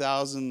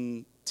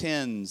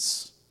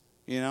 2010s,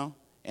 you know,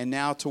 and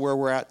now to where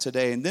we're at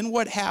today. And then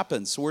what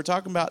happens? So we're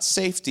talking about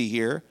safety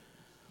here.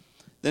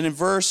 Then in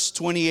verse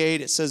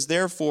 28, it says,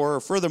 therefore, or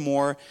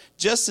furthermore,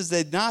 just as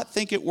they did not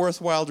think it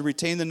worthwhile to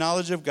retain the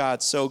knowledge of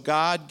God, so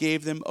God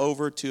gave them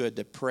over to a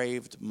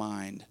depraved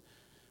mind.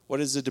 What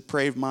is a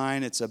depraved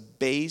mind? It's a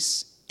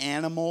base,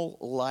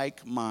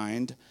 animal-like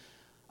mind,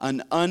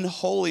 an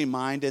unholy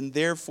mind, and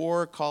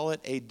therefore call it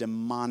a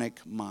demonic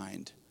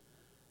mind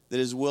that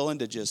is willing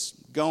to just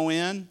go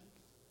in.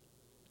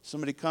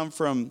 Somebody come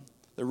from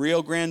the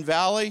Rio Grande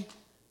Valley,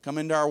 come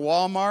into our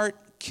Walmart,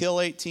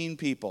 kill 18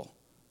 people.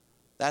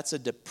 That's a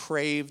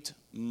depraved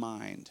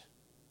mind.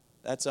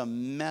 That's a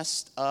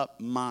messed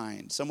up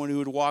mind. Someone who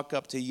would walk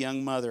up to a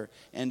young mother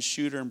and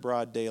shoot her in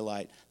broad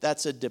daylight.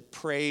 That's a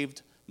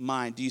depraved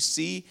mind. Do you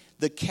see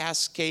the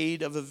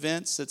cascade of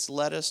events that's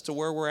led us to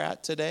where we're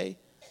at today?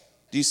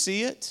 Do you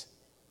see it?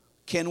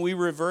 Can we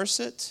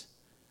reverse it?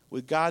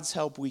 With God's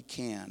help, we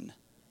can.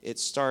 It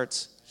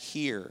starts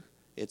here.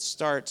 It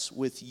starts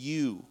with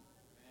you.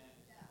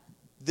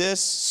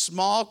 This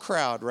small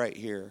crowd right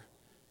here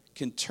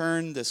can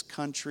turn this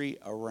country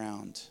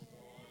around.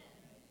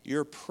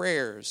 Your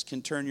prayers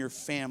can turn your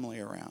family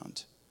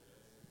around.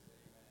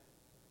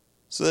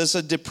 So there's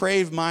a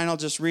depraved mind. I'll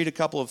just read a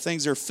couple of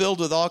things. They're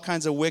filled with all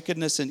kinds of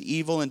wickedness and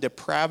evil and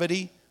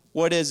depravity.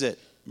 What is it?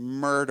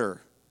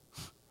 Murder.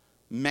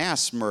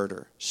 Mass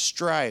murder,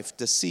 strife,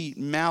 deceit,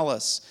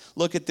 malice.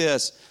 Look at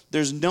this.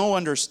 There's no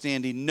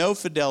understanding, no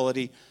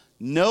fidelity,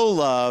 no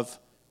love,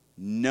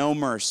 no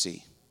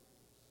mercy.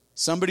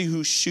 Somebody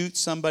who shoots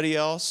somebody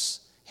else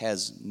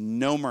has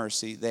no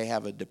mercy. They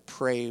have a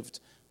depraved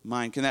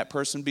mind. Can that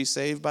person be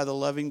saved by the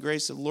loving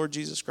grace of Lord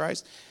Jesus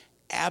Christ?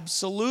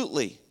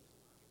 Absolutely.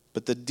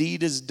 But the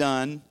deed is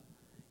done,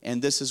 and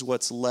this is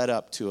what's led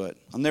up to it.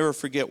 I'll never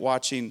forget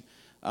watching,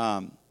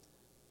 I'm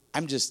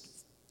just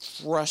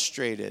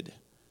frustrated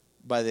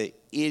by the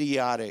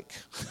idiotic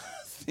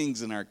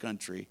things in our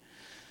country.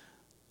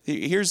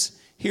 Here's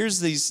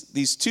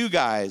these two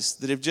guys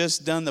that have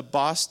just done the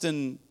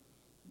Boston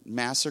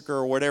Massacre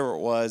or whatever it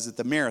was at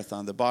the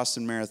marathon, the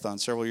Boston Marathon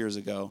several years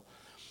ago.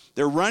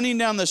 They're running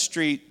down the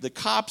street. The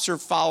cops are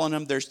following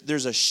them.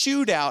 There's a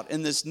shootout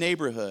in this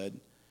neighborhood.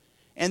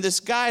 And this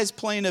guy is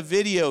playing a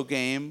video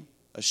game,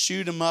 a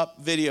shoot-'em-up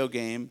video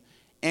game,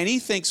 and he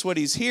thinks what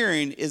he's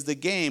hearing is the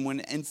game when,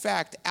 in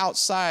fact,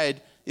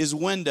 outside his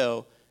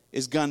window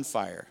is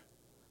gunfire.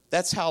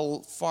 That's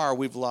how far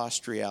we've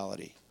lost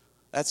reality.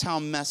 That's how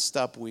messed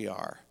up we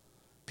are.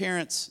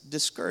 Parents,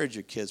 discourage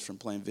your kids from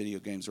playing video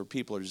games where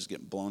people are just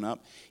getting blown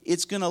up.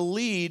 It's going to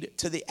lead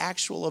to the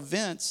actual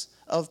events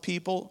of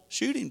people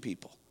shooting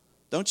people.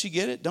 Don't you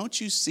get it? Don't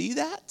you see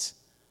that?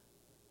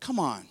 Come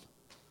on.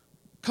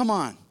 Come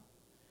on.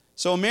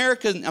 So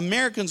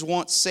Americans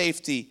want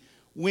safety.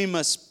 We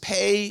must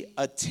pay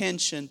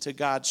attention to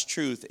God's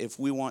truth if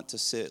we want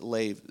to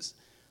live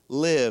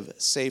live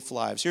safe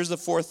lives. Here's the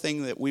fourth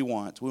thing that we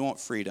want. We want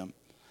freedom.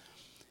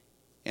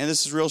 And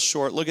this is real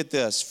short. Look at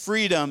this.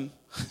 Freedom.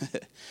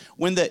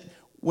 When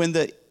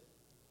the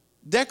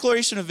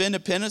Declaration of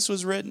Independence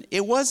was written,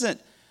 it wasn't,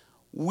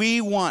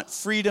 we want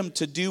freedom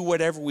to do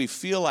whatever we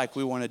feel like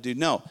we want to do.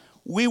 No,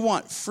 we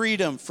want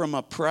freedom from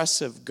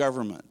oppressive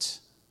government.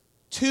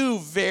 Two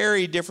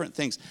very different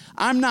things.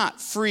 I'm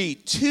not free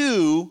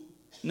to,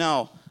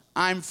 no,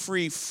 I'm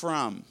free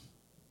from.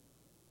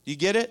 You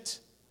get it?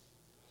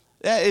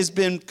 That has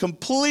been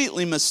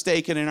completely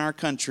mistaken in our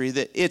country,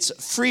 that it's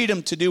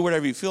freedom to do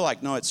whatever you feel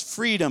like. No, it's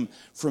freedom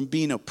from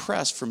being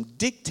oppressed, from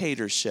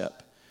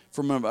dictatorship,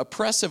 from an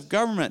oppressive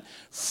government.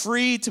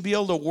 Free to be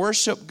able to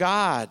worship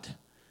God.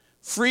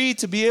 Free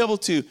to be able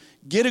to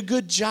get a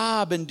good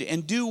job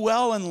and do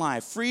well in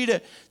life. Free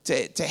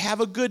to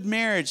have a good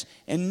marriage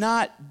and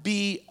not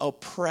be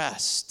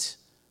oppressed.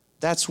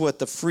 That's what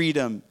the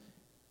freedom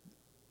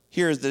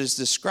here that is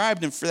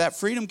described. And for that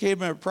freedom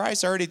came at a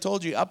price. I already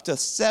told you, up to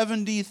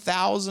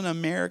 70,000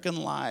 American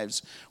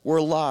lives were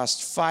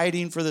lost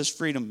fighting for this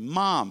freedom.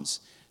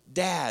 Moms,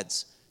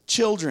 dads,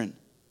 children.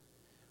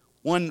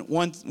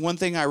 One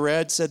thing I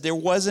read said there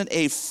wasn't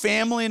a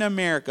family in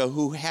America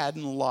who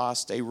hadn't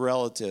lost a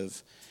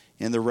relative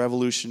in the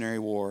Revolutionary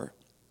War.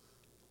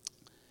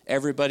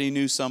 Everybody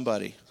knew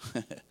somebody.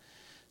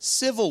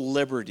 Civil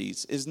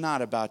liberties is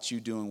not about you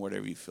doing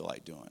whatever you feel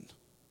like doing.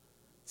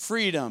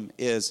 Freedom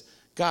is,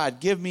 God,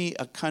 give me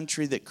a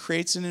country that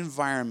creates an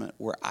environment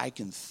where I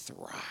can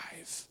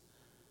thrive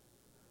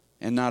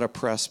and not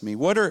oppress me.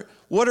 What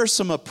are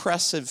some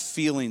oppressive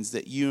feelings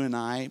that you and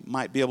I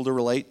might be able to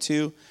relate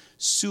to?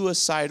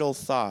 Suicidal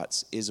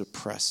thoughts is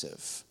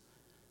oppressive.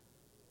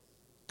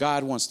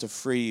 God wants to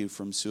free you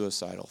from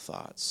suicidal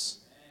thoughts.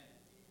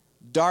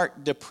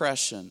 Dark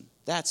depression,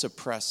 that's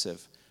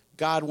oppressive.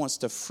 God wants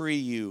to free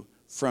you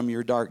from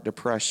your dark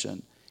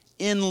depression.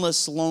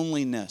 Endless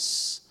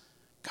loneliness,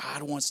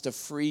 God wants to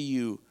free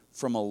you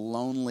from a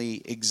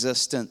lonely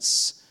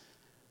existence.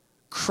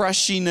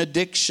 Crushing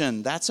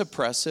addiction, that's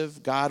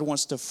oppressive. God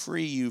wants to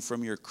free you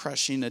from your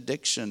crushing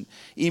addiction.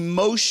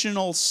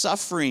 Emotional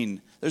suffering,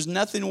 there's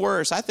nothing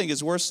worse. I think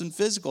it's worse than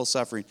physical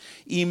suffering.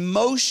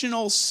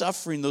 Emotional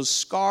suffering, those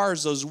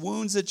scars, those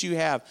wounds that you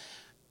have,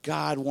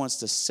 God wants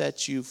to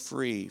set you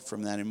free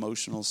from that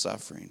emotional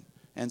suffering.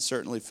 And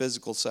certainly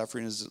physical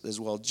suffering as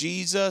well.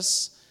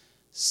 Jesus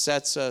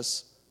sets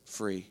us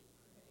free.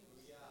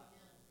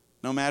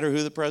 No matter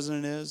who the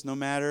president is, no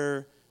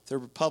matter if they're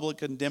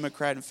Republican,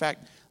 Democrat. In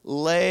fact,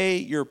 lay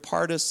your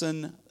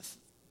partisan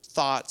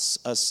thoughts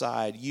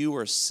aside. You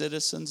are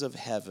citizens of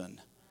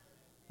heaven,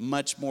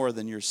 much more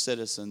than you're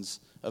citizens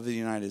of the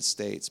United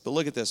States. But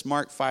look at this,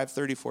 Mark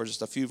 5:34,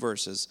 just a few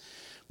verses.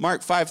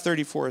 Mark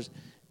 5:34,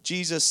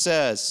 Jesus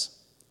says,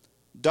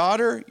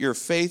 "Daughter, your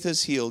faith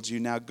has healed you.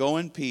 Now go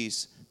in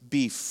peace.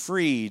 Be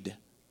freed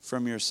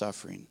from your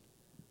suffering."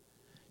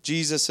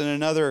 Jesus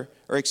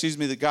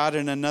the God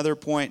in another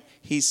point,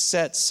 he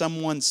set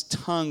someone's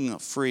tongue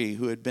free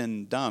who had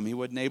been dumb. He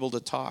wasn't able to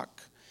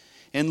talk.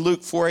 In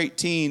Luke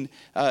 4:18,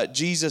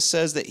 Jesus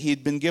says that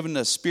he'd been given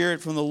a spirit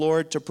from the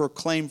Lord to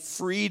proclaim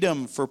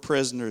freedom for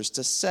prisoners,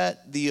 to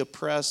set the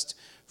oppressed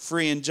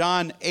free. In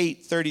John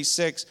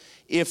 8:36,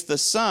 if the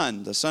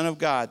Son of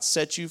God,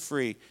 sets you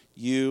free,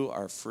 you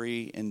are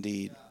free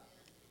indeed.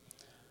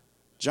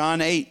 John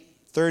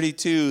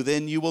 8:32,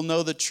 then you will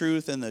know the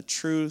truth, and the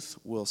truth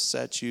will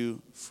set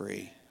you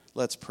free.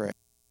 Let's pray.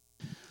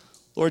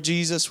 Lord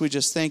Jesus, we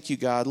just thank you,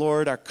 God.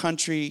 Lord, our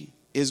country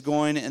is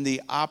going in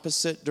the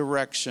opposite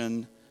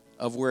direction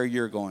of where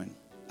you're going.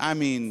 I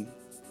mean,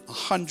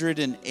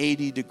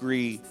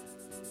 180-degree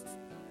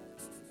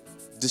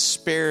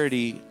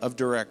disparity of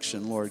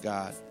direction, Lord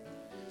God.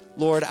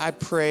 Lord, I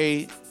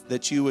pray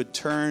that you would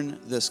turn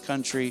this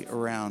country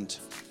around.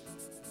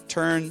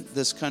 Turn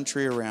this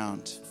country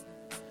around.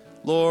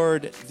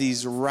 Lord,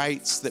 these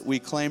rights that we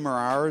claim are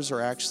ours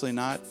are actually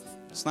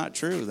it's not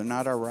true. They're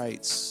not our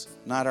rights.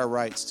 Not our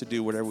rights to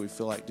do whatever we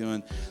feel like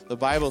doing. The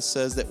Bible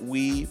says that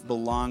we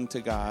belong to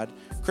God.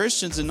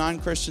 Christians and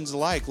non-Christians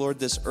alike, Lord,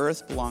 this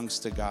earth belongs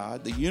to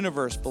God. The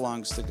universe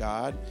belongs to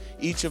God.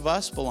 Each of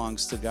us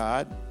belongs to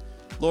God.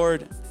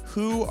 Lord,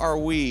 who are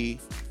we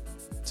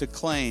to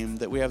claim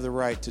that we have the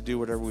right to do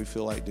whatever we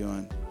feel like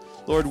doing?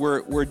 Lord,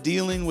 we're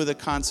dealing with the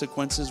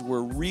consequences.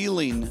 We're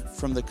reeling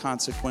from the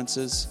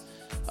consequences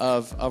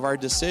of our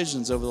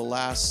decisions over the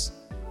last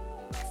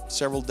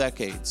several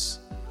decades,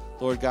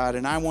 Lord God.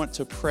 And I want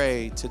to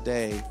pray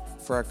today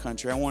for our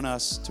country. I want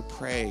us to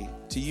pray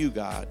to you,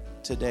 God,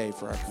 today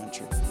for our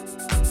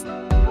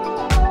country.